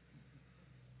prayer.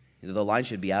 The line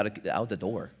should be out the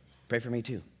door. Pray for me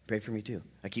too. Pray for me too.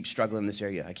 I keep struggling in this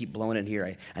area. I keep blowing it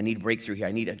here. I need breakthrough here.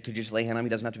 Could you just lay a hand on me?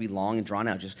 It doesn't have to be long and drawn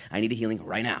out. I need a healing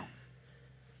right now.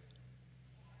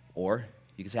 Or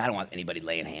you can say, I don't want anybody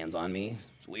laying hands on me.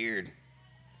 It's weird.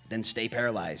 Then stay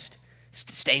paralyzed.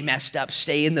 Stay messed up.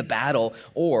 Stay in the battle.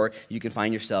 Or you can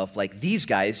find yourself like these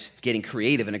guys getting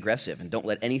creative and aggressive, and don't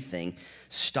let anything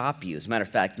stop you. As a matter of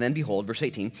fact, then behold, verse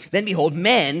 18, then behold,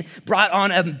 men brought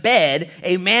on a bed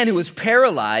a man who was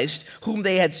paralyzed, whom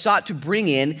they had sought to bring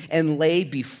in and lay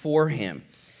before him.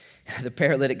 The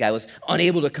paralytic guy was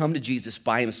unable to come to Jesus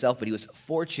by himself, but he was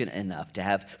fortunate enough to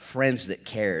have friends that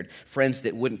cared, friends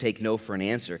that wouldn't take no for an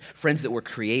answer, friends that were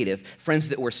creative, friends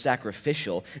that were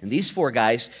sacrificial. And these four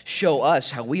guys show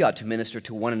us how we ought to minister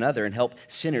to one another and help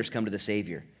sinners come to the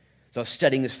Savior. So I was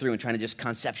studying this through and trying to just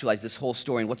conceptualize this whole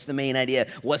story. And what's the main idea?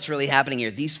 What's really happening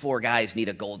here? These four guys need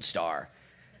a gold star.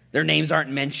 Their names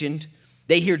aren't mentioned.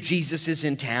 They hear Jesus is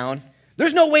in town.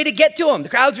 There's no way to get to him. The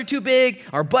crowds are too big.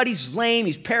 Our buddy's lame.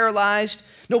 He's paralyzed.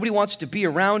 Nobody wants to be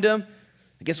around him.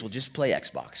 I guess we'll just play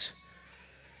Xbox.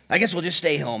 I guess we'll just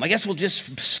stay home. I guess we'll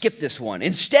just skip this one.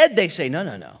 Instead, they say,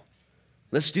 no.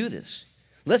 Let's do this.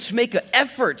 Let's make an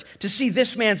effort to see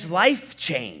this man's life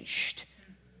changed.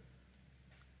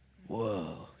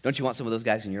 Whoa. Don't you want some of those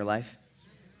guys in your life?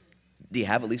 Do you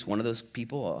have at least one of those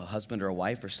people, a husband or a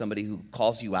wife, or somebody who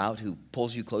calls you out, who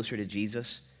pulls you closer to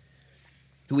Jesus,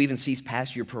 who even sees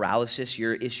past your paralysis,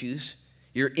 your issues,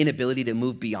 your inability to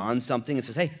move beyond something and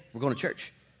says, hey, we're going to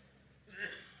church?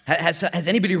 Has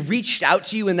anybody reached out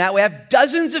to you in that way? I have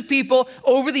dozens of people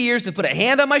over the years that put a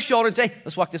hand on my shoulder and say,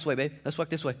 let's walk this way, babe. Let's walk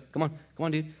this way. Come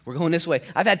on, dude. We're going this way.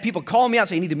 I've had people call me out and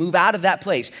say, you need to move out of that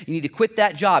place. You need to quit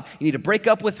that job. You need to break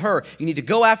up with her. You need to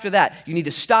go after that. You need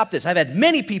to stop this. I've had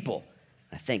many people.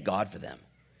 I thank God for them.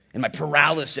 And my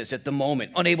paralysis at the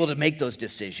moment, unable to make those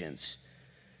decisions.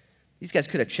 These guys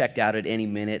could have checked out at any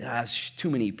minute.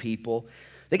 Too many people.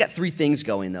 They got three things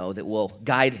going, though, that will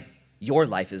guide your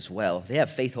life as well. They have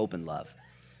faith, hope, and love,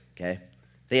 okay?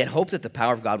 They had hope that the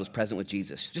power of God was present with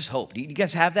Jesus. Just hope. Do you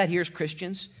guys have that here as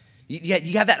Christians?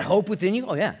 You have that hope within you?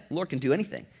 Oh, yeah. The Lord can do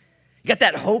anything. You got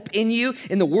that hope in you,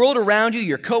 in the world around you,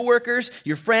 your coworkers,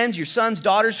 your friends, your sons,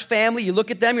 daughters, family. You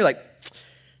look at them, you're like,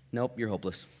 nope, you're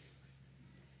hopeless.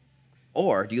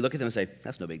 Or do you look at them and say,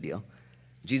 that's no big deal.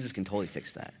 Jesus can totally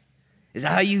fix that. Is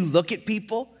that how you look at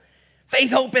people?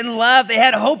 Faith, hope, and love. They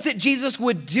had hope that Jesus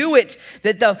would do it,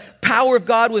 that the power of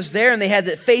God was there, and they had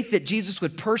that faith that Jesus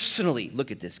would personally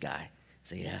look at this guy and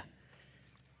say, yeah.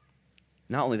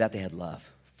 Not only that, they had love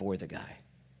for the guy.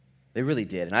 They really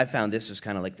did. And I found this is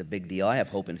kind of like the big deal. I have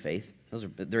hope and faith.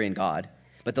 They're in God.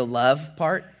 But the love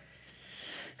part,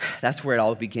 that's where it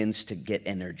all begins to get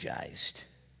energized,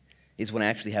 is when I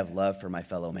actually have love for my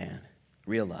fellow man.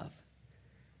 Real love.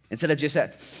 Instead of just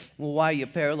that, well, why are you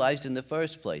paralyzed in the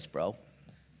first place, bro?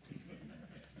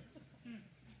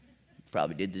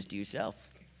 Probably did this to yourself.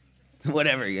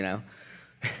 Whatever, you know.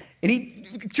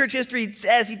 And church history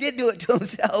says he did do it to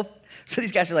himself. So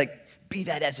these guys are like, be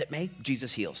that as it may,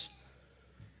 Jesus heals.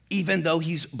 Even though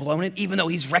he's blown it, even though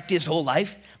he's wrecked his whole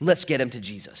life, let's get him to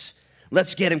Jesus.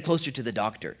 Let's get him closer to the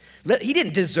doctor. He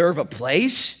didn't deserve a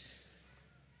place.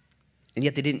 And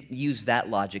yet they didn't use that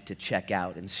logic to check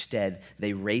out. Instead,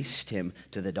 they raced him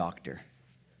to the doctor.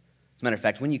 As a matter of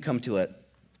fact, when you come to a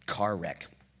car wreck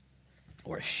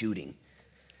or a shooting,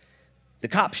 the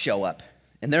cops show up,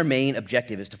 and their main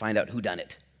objective is to find out who done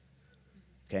it.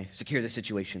 Okay? Secure the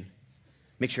situation.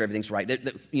 Make sure everything's right.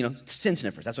 They're sin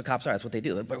sniffers. That's what cops are. That's what they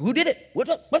do. Who did it?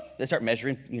 What? They start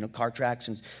measuring, car tracks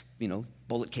and,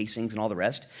 bullet casings and all the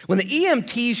rest. When the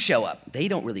EMTs show up, they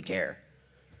don't really care.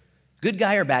 Good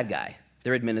guy or bad guy,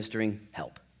 they're administering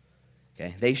help.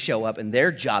 Okay? They show up, and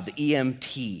their job, the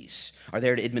EMTs, are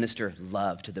there to administer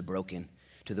love to the broken,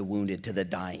 to the wounded, to the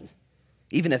dying.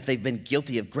 Even if they've been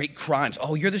guilty of great crimes.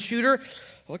 Oh, you're the shooter?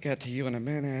 I'll get to you in a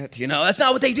minute. That's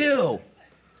not what they do.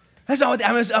 That's not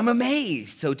what I'm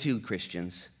amazed. So too,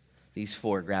 Christians. These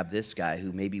four grab this guy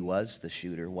who maybe was the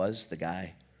shooter, was the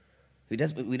guy. Who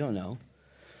does, but we don't know.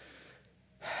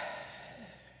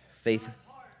 Faith,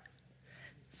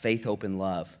 hope, and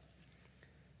love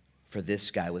for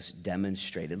this guy was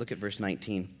demonstrated. Look at verse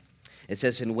 19. It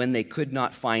says, and when they could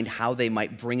not find how they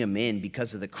might bring him in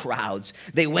because of the crowds,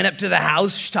 they went up to the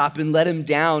housetop and let him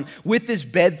down with his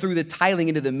bed through the tiling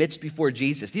into the midst before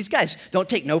Jesus. These guys don't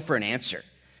take no for an answer.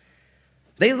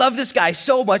 They love this guy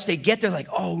so much, they get there like,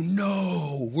 oh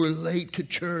no, we're late to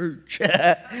church.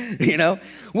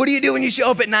 What do you do when you show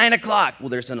up at 9 o'clock? Well,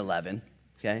 there's an 11.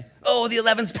 Okay. Oh, the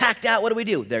 11's packed out. What do we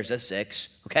do? There's a 6.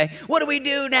 Okay. What do we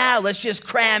do now? Let's just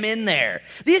cram in there.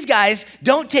 These guys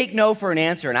don't take no for an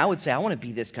answer. And I would say, I want to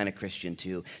be this kind of Christian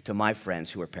too, to my friends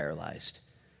who are paralyzed.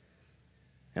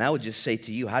 And I would just say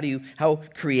to you, how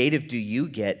creative do you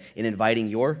get in inviting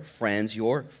your friends,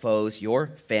 your foes, your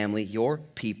family, your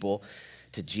people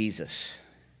to Jesus?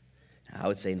 I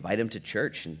would say invite him to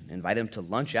church and invite him to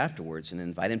lunch afterwards and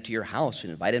invite him to your house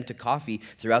and invite him to coffee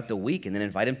throughout the week and then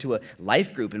invite him to a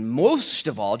life group. And most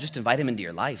of all, just invite him into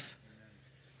your life.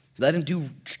 Let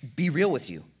him be real with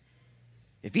you.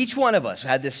 If each one of us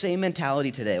had this same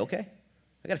mentality today, okay,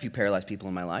 I got a few paralyzed people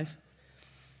in my life.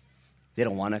 They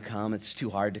don't want to come. It's too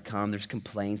hard to come. There's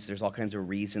complaints. There's all kinds of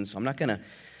reasons. So I'm not going to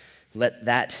let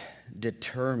that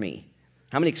deter me.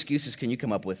 How many excuses can you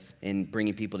come up with in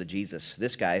bringing people to Jesus?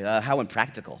 This guy, how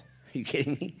impractical. Are you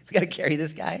kidding me? We got to carry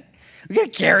this guy? We got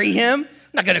to carry him? I'm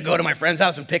not going to go to my friend's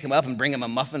house and pick him up and bring him a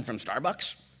muffin from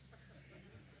Starbucks.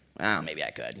 Well, maybe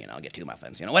I could, I'll get 2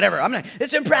 muffins, whatever.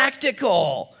 It's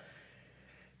impractical.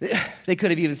 They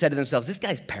could have even said to themselves, this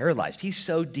guy's paralyzed. He's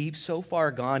so deep, so far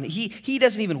gone. He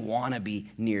doesn't even want to be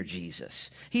near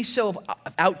Jesus. He's so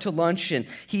out to lunch and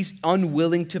he's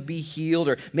unwilling to be healed.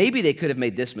 Or maybe they could have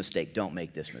made this mistake. Don't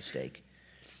make this mistake.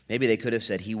 Maybe they could have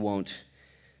said he won't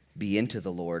be into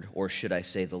the Lord, or should I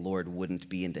say the Lord wouldn't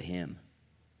be into him.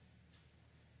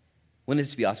 Wouldn't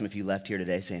it be awesome if you left here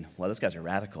today saying, well, those guys are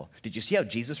radical. Did you see how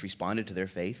Jesus responded to their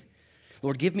faith?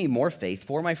 Lord, give me more faith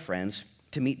for my friends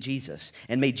to meet Jesus.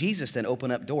 And may Jesus then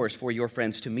open up doors for your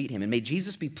friends to meet him. And may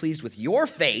Jesus be pleased with your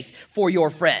faith for your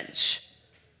friends.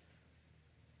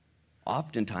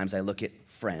 Oftentimes I look at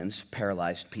friends,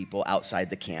 paralyzed people outside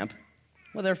the camp.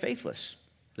 Well, they're faithless.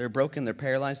 They're broken, they're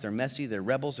paralyzed, they're messy, they're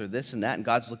rebels, they're this and that. And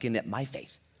God's looking at my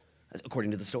faith,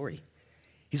 according to the story.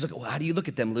 He's looking, well, how do you look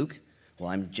at them, Luke? Well,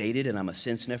 I'm jaded and I'm a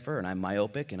sin sniffer and I'm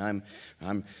myopic and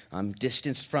I'm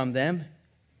distanced from them.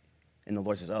 And the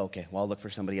Lord says, oh, okay, well, I'll look for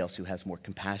somebody else who has more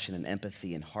compassion and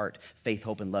empathy and heart, faith,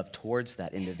 hope, and love towards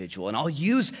that individual. And I'll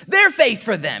use their faith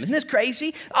for them. Isn't this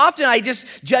crazy? Often I just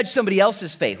judge somebody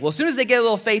else's faith. Well, as soon as they get a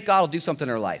little faith, God will do something in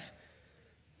their life.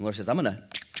 The Lord says, I'm going to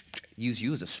use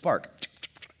you as a spark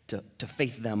to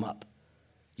faith them up.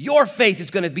 Your faith is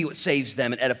going to be what saves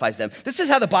them and edifies them. This is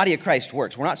how the body of Christ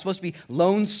works. We're not supposed to be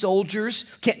lone soldiers.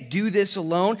 Can't do this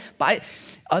alone. By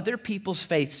other people's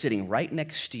faith sitting right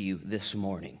next to you this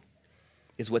morning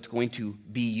is what's going to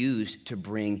be used to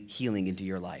bring healing into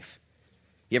your life.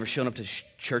 You ever shown up to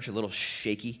church a little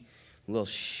shaky, a little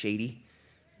shady,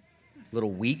 a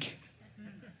little weak?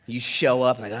 You show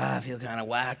up and I feel kind of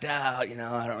whacked out,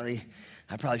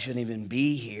 I probably shouldn't even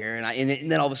be here.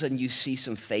 And then all of a sudden you see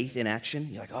some faith in action.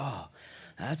 You're like, oh,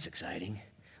 that's exciting.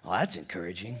 Oh, that's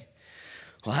encouraging.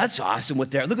 Well, that's awesome.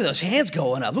 Look at those hands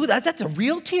going up. Look at that. That's a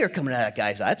real tear coming out of that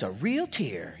guy's eye. That's a real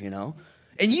tear,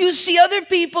 And you see other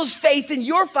people's faith and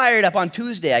you're fired up. On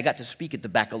Tuesday, I got to speak at the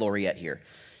baccalaureate here.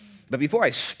 But before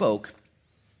I spoke,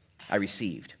 I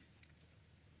received.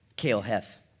 Cale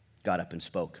Heth got up and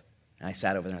spoke. And I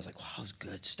sat over there and I was like, wow, that was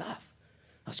good stuff.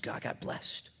 I got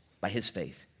blessed by his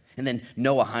faith. And then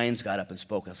Noah Hines got up and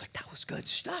spoke. I was like, that was good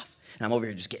stuff. And I'm over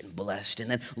here just getting blessed.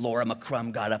 And then Laura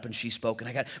McCrum got up and she spoke. And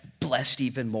I got blessed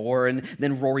even more. And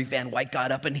then Rory Van White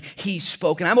got up and he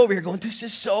spoke. And I'm over here going, this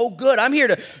is so good. I'm here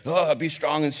to be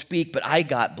strong and speak. But I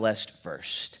got blessed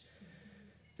first.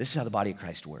 This is how the body of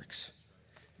Christ works.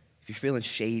 If you're feeling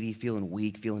shady, feeling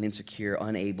weak, feeling insecure,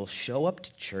 unable, show up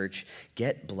to church,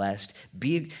 get blessed,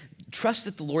 trust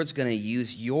that the Lord's going to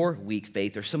use your weak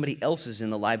faith or somebody else's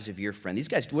in the lives of your friend. These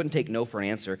guys wouldn't take no for an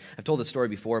answer. I've told the story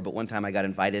before, but one time I got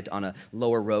invited on a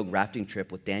Lower Rogue rafting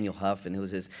trip with Daniel Huff, and it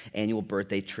was his annual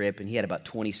birthday trip, and he had about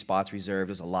 20 spots reserved.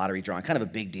 It was a lottery drawing, kind of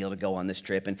a big deal to go on this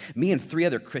trip, and me and 3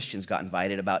 other Christians got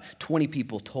invited, about 20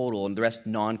 people total, and the rest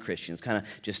non-Christians, kind of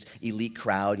just elite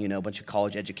crowd, a bunch of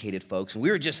college-educated folks, and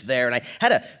we were just there, and I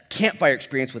had a campfire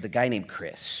experience with a guy named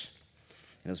Chris.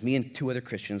 And it was me and 2 other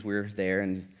Christians. We were there,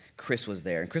 and Chris was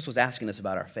there, and Chris was asking us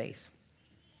about our faith.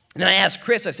 And then I asked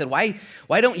Chris, I said, why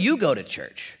don't you go to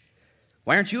church?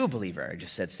 Why aren't you a believer? I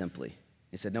just said simply.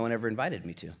 He said, no one ever invited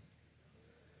me to.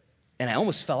 And I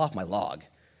almost fell off my log.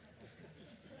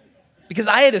 Because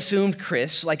I had assumed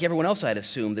Chris, like everyone else I had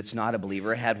assumed that's not a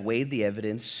believer, had weighed the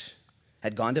evidence,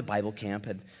 had gone to Bible camp,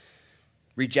 had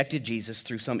rejected Jesus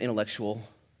through some intellectual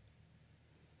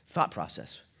thought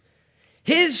process.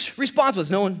 His response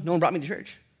was, no one brought me to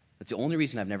church. That's the only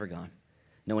reason I've never gone.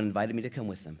 No one invited me to come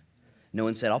with them. No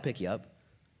one said, I'll pick you up.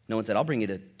 No one said, I'll bring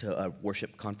you to a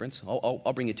worship conference.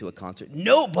 I'll bring you to a concert.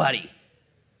 Nobody.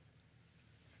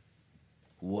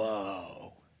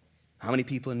 Whoa. How many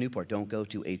people in Newport don't go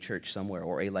to a church somewhere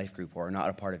or a life group or are not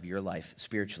a part of your life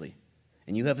spiritually?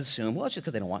 And you have assumed, well, it's just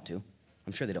because they don't want to.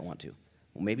 I'm sure they don't want to.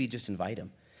 Well, maybe just invite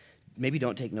them. Maybe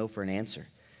don't take no for an answer.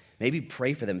 Maybe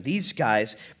pray for them. These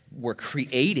guys were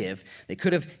creative. They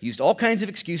could have used all kinds of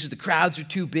excuses. The crowds are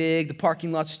too big. The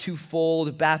parking lot's too full.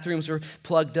 The bathrooms are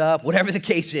plugged up. Whatever the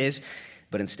case is.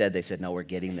 But instead they said, no, we're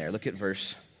getting there. Look at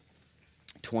verse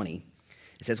 20.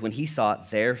 It says, when he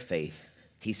thought their faith,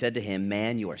 he said to him,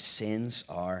 man, your sins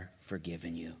are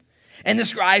forgiven you. And the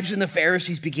scribes and the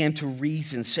Pharisees began to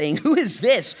reason, saying, who is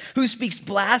this who speaks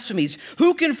blasphemies?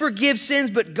 Who can forgive sins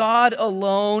but God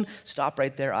alone? Stop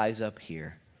right there, eyes up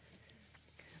here.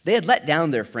 They had let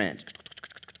down their friend.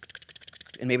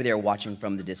 And maybe they were watching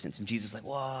from the distance. And Jesus is like,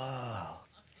 whoa.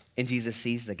 And Jesus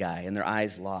sees the guy, and their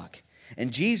eyes lock.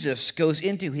 And Jesus goes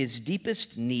into his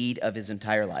deepest need of his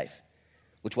entire life,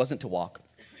 which wasn't to walk,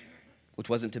 which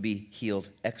wasn't to be healed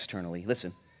externally,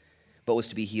 listen, but was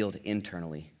to be healed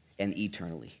internally and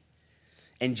eternally.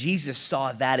 And Jesus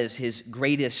saw that as his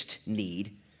greatest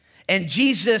need. And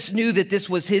Jesus knew that this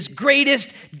was his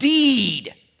greatest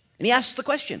deed. And he asks the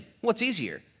question, what's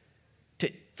easier?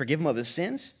 To forgive him of his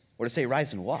sins or to say,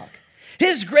 rise and walk?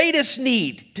 His greatest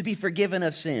need to be forgiven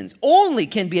of sins only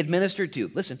can be administered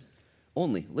to, listen,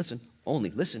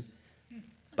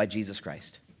 by Jesus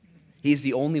Christ. He is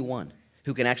the only one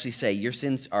who can actually say, your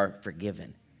sins are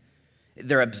forgiven.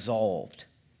 They're absolved.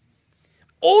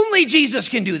 Only Jesus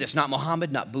can do this. Not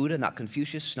Muhammad, not Buddha, not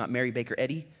Confucius, not Mary Baker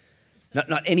Eddy,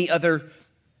 not any other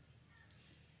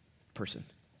person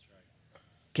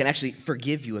can actually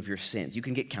forgive you of your sins. You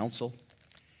can get counsel.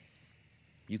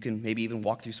 You can maybe even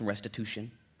walk through some restitution.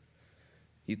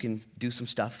 You can do some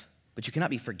stuff, but you cannot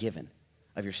be forgiven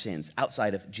of your sins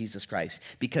outside of Jesus Christ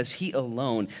because he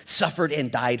alone suffered and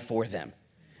died for them.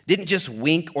 Didn't just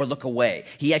wink or look away.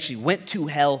 He actually went to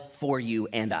hell for you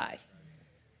and I.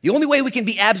 The only way we can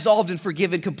be absolved and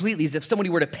forgiven completely is if somebody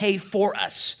were to pay for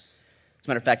us. As a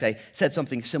matter of fact, I said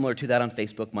something similar to that on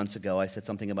Facebook months ago. I said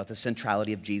something about the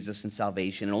centrality of Jesus and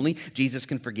salvation. And only Jesus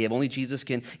can forgive. Only Jesus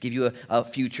can give you a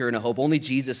future and a hope. Only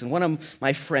Jesus. And one of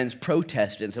my friends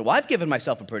protested and said, well, I've given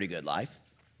myself a pretty good life.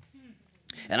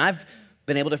 And I've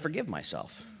been able to forgive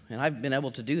myself. And I've been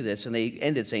able to do this. And they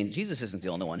ended saying, Jesus isn't the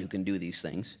only one who can do these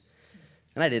things.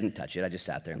 And I didn't touch it. I just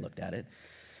sat there and looked at it.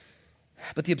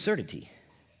 But the absurdity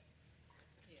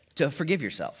to forgive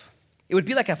yourself. It would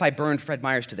be like if I burned Fred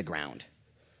Myers to the ground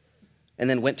and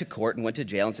then went to court and went to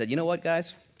jail and said, you know what,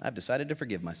 guys? I've decided to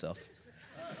forgive myself.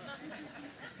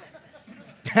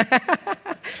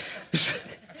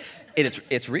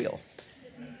 It's real.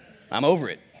 I'm over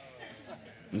it.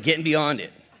 I'm getting beyond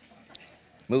it.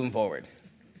 Moving forward.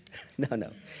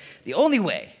 No. The only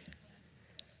way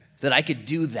that I could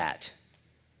do that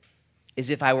is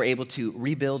if I were able to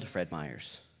rebuild Fred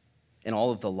Myers and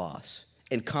all of the loss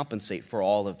and compensate for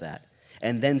all of that,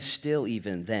 and then still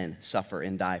even then suffer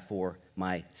and die for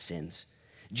my sins.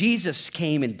 Jesus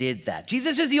came and did that.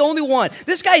 Jesus is the only one.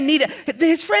 This guy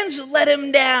his friends let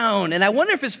him down. And I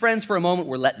wonder if his friends for a moment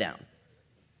were let down.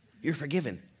 You're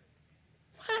forgiven.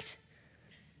 What?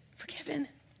 Forgiven?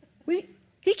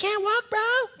 He can't walk, bro.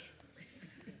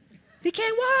 He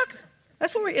can't walk.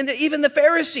 That's what even the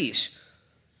Pharisees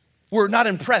were not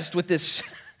impressed with this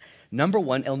number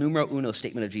one, el numero uno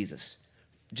statement of Jesus.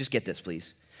 Just get this,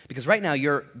 please. Because right now,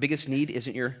 your biggest need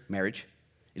isn't your marriage.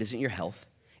 It isn't your health.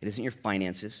 It isn't your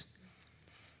finances.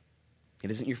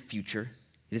 It isn't your future.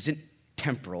 It isn't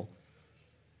temporal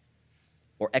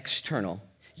or external.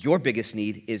 Your biggest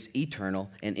need is eternal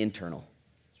and internal.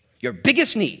 Your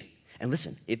biggest need. And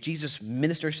listen, if Jesus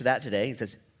ministers to that today and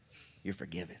says, you're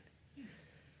forgiven.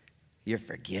 You're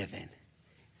forgiven.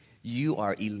 You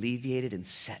are alleviated and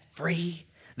set free.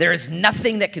 There is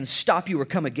nothing that can stop you or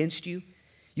come against you.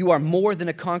 You are more than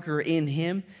a conqueror in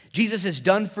him. Jesus has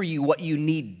done for you what you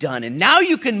need done, and now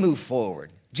you can move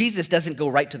forward. Jesus doesn't go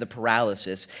right to the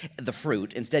paralysis, the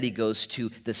fruit. Instead, he goes to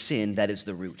the sin that is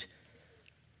the root.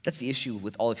 That's the issue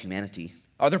with all of humanity.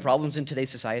 Are there problems in today's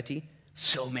society?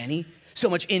 So many. So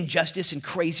much injustice and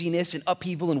craziness and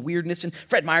upheaval and weirdness and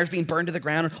Fred Myers being burned to the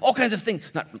ground and all kinds of things.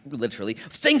 Not literally.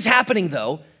 Things happening,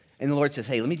 though. And the Lord says,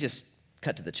 hey, let me just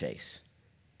cut to the chase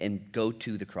and go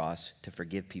to the cross to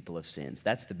forgive people of sins.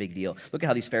 That's the big deal. Look at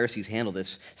how these Pharisees handle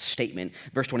this statement.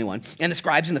 Verse 21, and the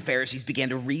scribes and the Pharisees began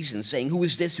to reason, saying, who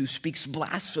is this who speaks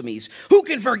blasphemies? Who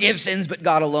can forgive sins but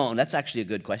God alone? That's actually a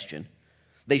good question.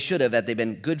 They should have, had they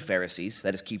been good Pharisees,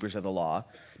 that is keepers of the law,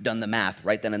 done the math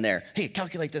right then and there. Hey,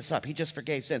 calculate this up. He just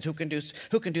forgave sins. Who can do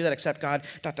that except God? ...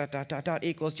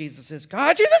 equals Jesus is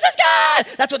God. Jesus is God!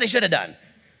 That's what they should have done.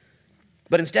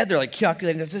 But instead, they're like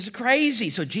calculating this. This is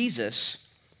crazy. So Jesus...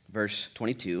 Verse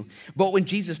 22, but when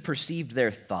Jesus perceived their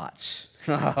thoughts,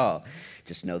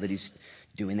 just know that he's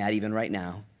doing that even right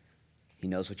now. He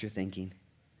knows what you're thinking,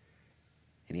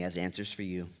 and he has answers for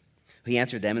you. He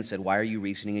answered them and said, why are you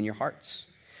reasoning in your hearts?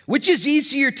 Which is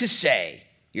easier to say,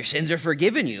 your sins are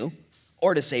forgiven you,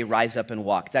 or to say, rise up and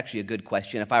walk? It's actually a good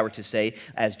question. If I were to say,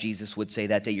 as Jesus would say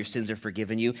that day, your sins are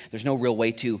forgiven you, there's no real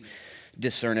way to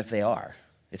discern if they are.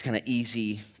 It's kind of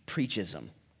easy preachism.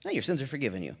 No, your sins are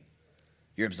forgiven you.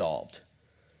 You're absolved.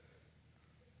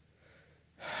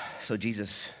 So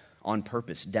Jesus, on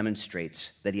purpose,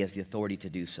 demonstrates that he has the authority to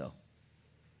do so.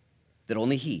 That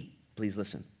only he, please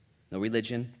listen, no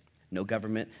religion, no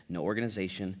government, no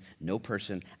organization, no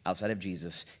person outside of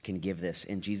Jesus can give this.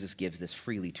 And Jesus gives this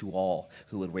freely to all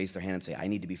who would raise their hand and say, I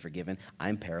need to be forgiven.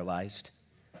 I'm paralyzed.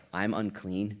 I'm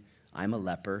unclean. I'm a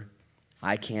leper.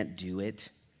 I can't do it.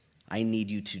 I need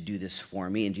you to do this for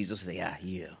me. And Jesus will say, yeah,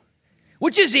 you.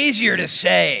 Which is easier to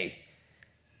say,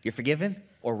 you're forgiven,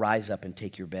 or rise up and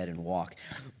take your bed and walk?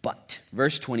 But,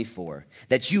 verse 24,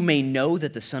 that you may know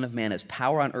that the Son of Man has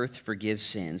power on earth to forgive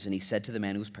sins. And he said to the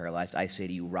man who was paralyzed, I say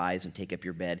to you, rise and take up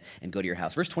your bed and go to your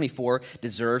house. Verse 24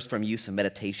 deserves from you some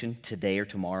meditation today or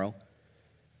tomorrow,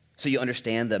 so you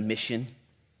understand the mission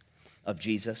of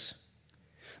Jesus.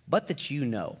 But that you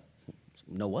know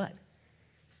what?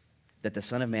 That the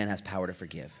Son of Man has power to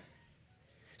forgive.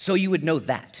 So you would know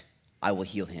that I will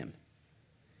heal him.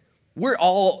 We're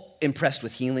all impressed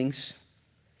with healings.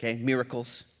 okay?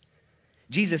 Miracles.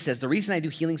 Jesus says, the reason I do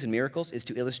healings and miracles is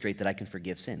to illustrate that I can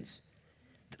forgive sins.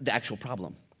 The actual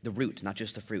problem, the root, not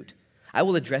just the fruit. I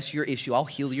will address your issue. I'll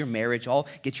heal your marriage. I'll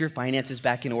get your finances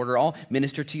back in order. I'll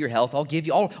minister to your health.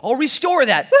 I'll restore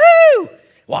that. Woohoo!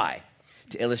 Why?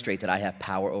 To illustrate that I have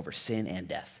power over sin and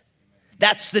death.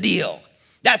 That's the deal.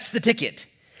 That's the ticket.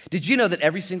 Did you know that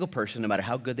every single person, no matter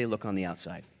how good they look on the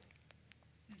outside,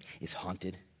 is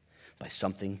haunted by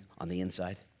something on the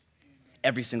inside?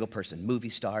 Every single person, movie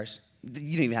stars.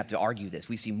 You don't even have to argue this.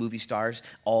 We see movie stars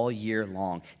all year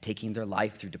long taking their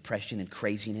life through depression and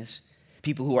craziness.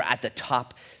 People who are at the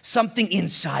top, something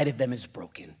inside of them is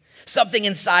broken. Something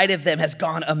inside of them has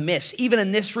gone amiss. Even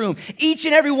in this room, each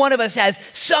and every one of us has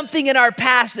something in our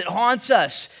past that haunts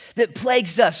us, that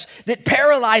plagues us, that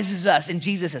paralyzes us. And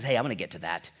Jesus says, hey, I'm going to get to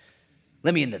that.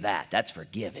 Let me into that. That's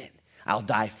forgiven. I'll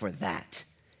die for that.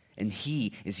 And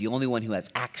he is the only one who has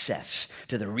access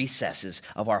to the recesses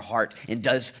of our heart and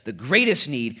does the greatest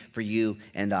need for you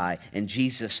and I. And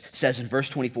Jesus says in verse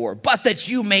 24, but that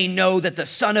you may know that the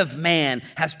Son of Man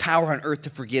has power on earth to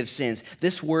forgive sins.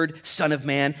 This word, Son of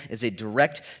Man, is a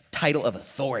direct title of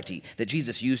authority that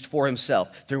Jesus used for himself.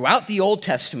 Throughout the Old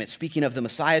Testament, speaking of the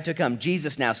Messiah to come,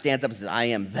 Jesus now stands up and says, I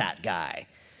am that guy.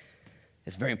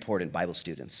 It's very important, Bible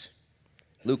students.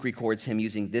 Luke records him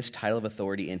using this title of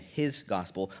authority in his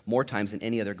gospel more times than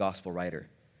any other gospel writer.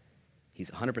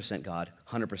 He's 100% God,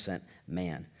 100%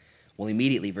 man. Well,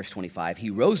 immediately, verse 25,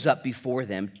 he rose up before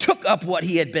them, took up what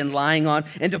he had been lying on,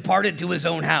 and departed to his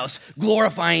own house,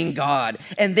 glorifying God.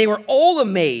 And they were all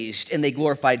amazed, and they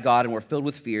glorified God and were filled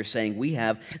with fear, saying, we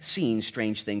have seen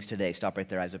strange things today. Stop right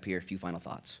there, eyes up here, a few final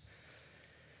thoughts.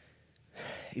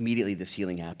 Immediately, this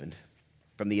healing happened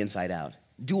from the inside out.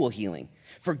 Dual healing.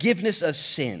 Forgiveness of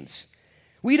sins.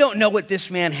 We don't know what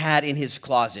this man had in his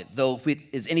closet, though if it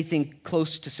is anything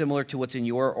close to similar to what's in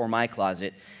your or my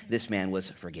closet, this man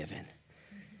was forgiven,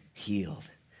 healed,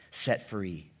 set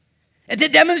free. And to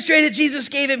demonstrate that Jesus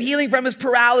gave him healing from his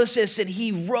paralysis, and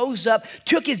he rose up,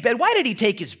 took his bed. Why did he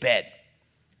take his bed?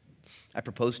 I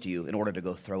propose to you in order to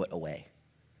go throw it away.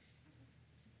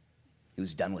 He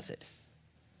was done with it.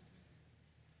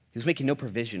 He was making no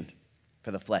provision for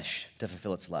the flesh to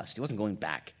fulfill its lust. He wasn't going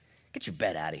back. Get your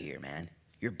bed out of here, man.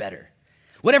 You're better.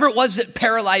 Whatever it was that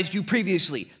paralyzed you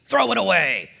previously, throw it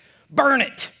away. Burn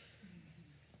it.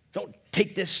 Don't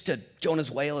take this to Jonah's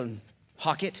whale and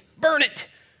hawk it. Burn it.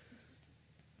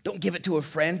 Don't give it to a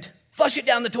friend. Flush it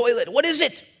down the toilet. What is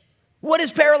it? What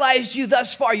has paralyzed you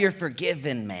thus far? You're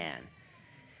forgiven, man.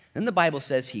 Then the Bible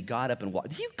says he got up and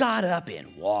walked. He got up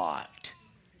and walked.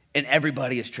 And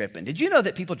everybody is tripping. Did you know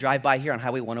that people drive by here on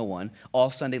Highway 101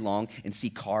 all Sunday long and see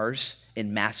cars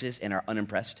in masses and are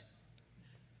unimpressed?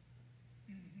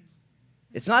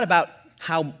 It's not about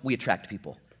how we attract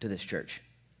people to this church.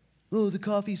 Oh, the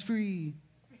coffee's free.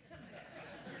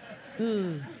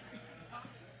 Oh,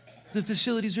 the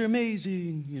facilities are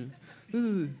amazing.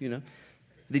 You know.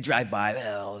 They drive by,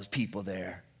 well, there's people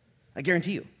there. I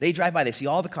guarantee you, they drive by, they see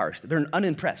all the cars. They're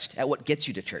unimpressed at what gets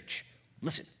you to church.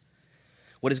 Listen.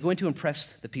 What is going to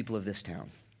impress the people of this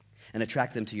town and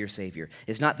attract them to your Savior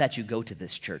is not that you go to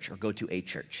this church or go to a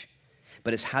church,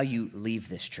 but it's how you leave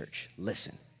this church.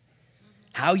 Listen,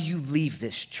 how you leave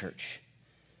this church.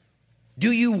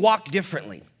 Do you walk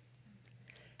differently?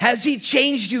 Has he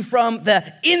changed you from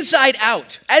the inside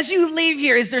out? As you leave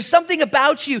here, is there something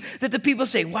about you that the people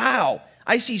say, wow,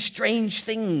 I see strange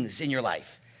things in your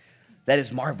life? That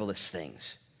is marvelous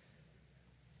things.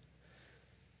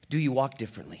 Do you walk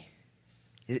differently?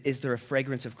 Is there a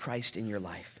fragrance of Christ in your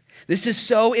life? This is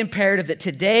so imperative that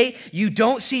today you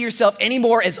don't see yourself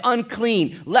anymore as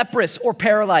unclean, leprous, or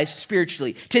paralyzed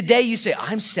spiritually. Today you say,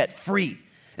 I'm set free,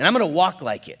 and I'm going to walk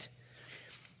like it.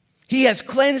 He has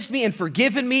cleansed me and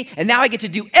forgiven me, and now I get to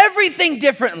do everything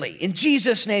differently. In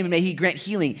Jesus' name, may he grant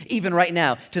healing even right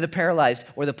now to the paralyzed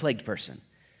or the plagued person.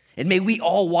 And may we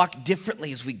all walk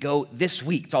differently as we go this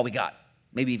week. It's all we got.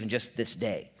 Maybe even just this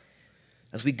day.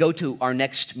 As we go to our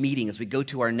next meeting, as we go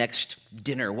to our next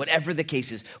dinner, whatever the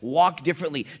case is, walk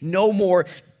differently. No more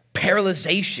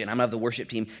paralyzation. I'm going to have the worship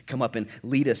team come up and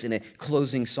lead us in a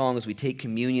closing song as we take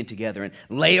communion together and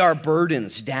lay our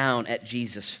burdens down at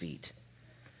Jesus' feet.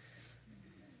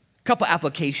 A couple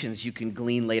applications you can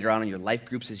glean later on in your life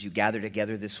groups as you gather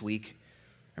together this week.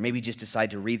 Or maybe just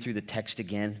decide to read through the text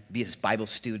again, be a Bible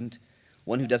student,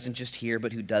 one who doesn't just hear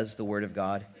but who does the Word of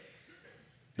God.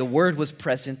 The Word was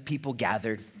present, people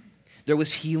gathered. There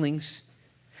was healings.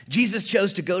 Jesus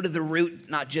chose to go to the root,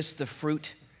 not just the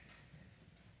fruit.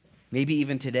 Maybe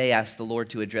even today ask the Lord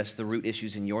to address the root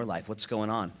issues in your life. What's going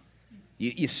on?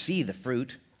 You see the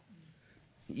fruit.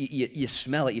 You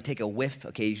smell it. You take a whiff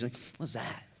occasionally. What's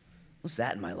that? What's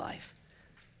that in my life?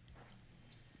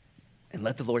 And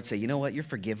let the Lord say, you know what? You're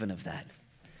forgiven of that.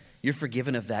 You're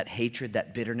forgiven of that hatred,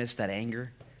 that bitterness, that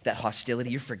anger, that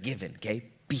hostility. You're forgiven, okay?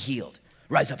 Be healed.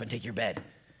 Rise up and take your bed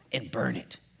and burn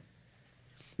it.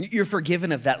 You're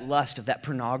forgiven of that lust, of that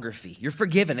pornography. You're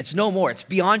forgiven. It's no more. It's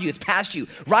beyond you. It's past you.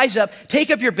 Rise up, take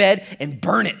up your bed, and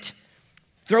burn it.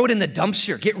 Throw it in the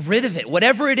dumpster. Get rid of it.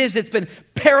 Whatever it is that's been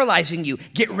paralyzing you,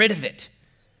 get rid of it.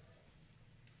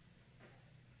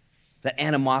 That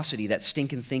animosity, that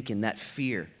stinking thinking, that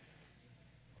fear.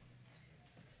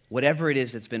 Whatever it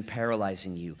is that's been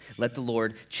paralyzing you, let the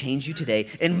Lord change you today.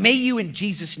 And may you, in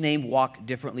Jesus' name, walk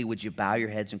differently. Would you bow your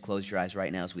heads and close your eyes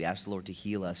right now as we ask the Lord to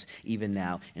heal us even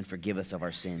now and forgive us of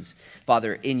our sins?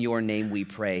 Father, in your name we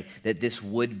pray that this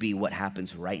would be what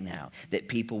happens right now, that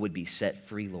people would be set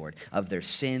free, Lord, of their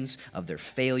sins, of their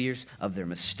failures, of their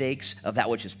mistakes, of that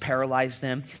which has paralyzed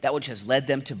them, that which has led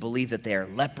them to believe that they are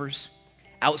lepers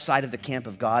outside of the camp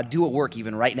of God. Do a work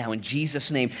even right now in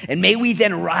Jesus' name. And may we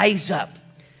then rise up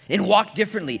and walk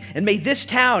differently. And may this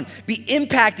town be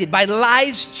impacted by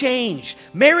lives changed,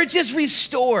 marriages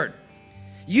restored,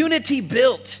 unity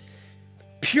built,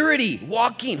 purity,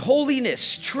 walking,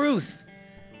 holiness, truth,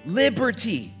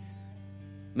 liberty.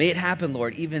 May it happen,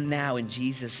 Lord, even now in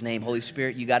Jesus' name. Holy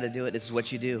Spirit, you got to do it. This is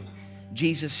what you do.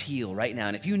 Jesus, heal right now.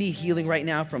 And if you need healing right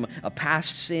now from a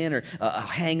past sin or a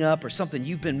hang up or something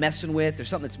you've been messing with or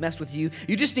something that's messed with you,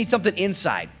 you just need something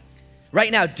inside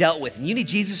right now dealt with, and you need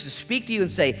Jesus to speak to you and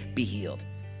say, be healed.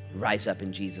 Rise up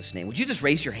in Jesus' name. Would you just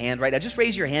raise your hand right now? Just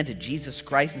raise your hand to Jesus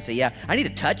Christ and say, yeah, I need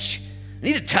a touch. I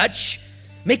need a touch.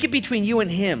 Make it between you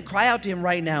and him. Cry out to him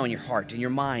right now in your heart, in your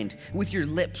mind, with your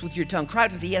lips, with your tongue. Cry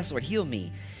out to the yes, Lord, heal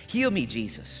me. Heal me,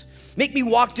 Jesus. Make me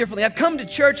walk differently. I've come to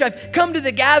church. I've come to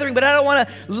the gathering, but I don't want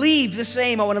to leave the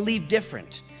same. I want to leave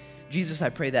different. Jesus, I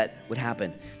pray that would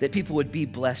happen, that people would be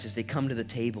blessed as they come to the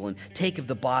table and take of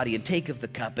the body and take of the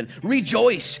cup and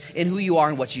rejoice in who you are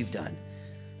and what you've done.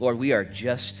 Lord, we are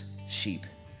just sheep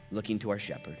looking to our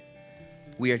shepherd.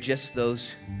 We are just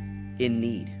those in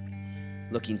need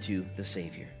looking to the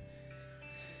Savior.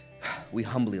 We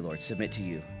humbly, Lord, submit to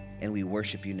you and we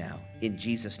worship you now. In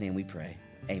Jesus' name we pray.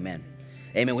 Amen.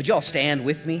 Amen. Would you all stand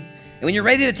with me? And when you're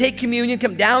ready to take communion,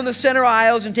 come down the center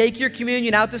aisles and take your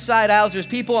communion out the side aisles. There's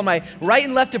people on my right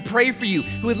and left to pray for you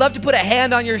who would love to put a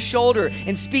hand on your shoulder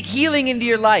and speak healing into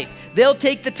your life. They'll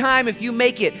take the time if you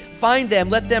make it. Find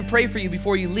them. Let them pray for you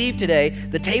before you leave today.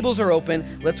 The tables are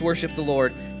open. Let's worship the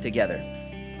Lord together.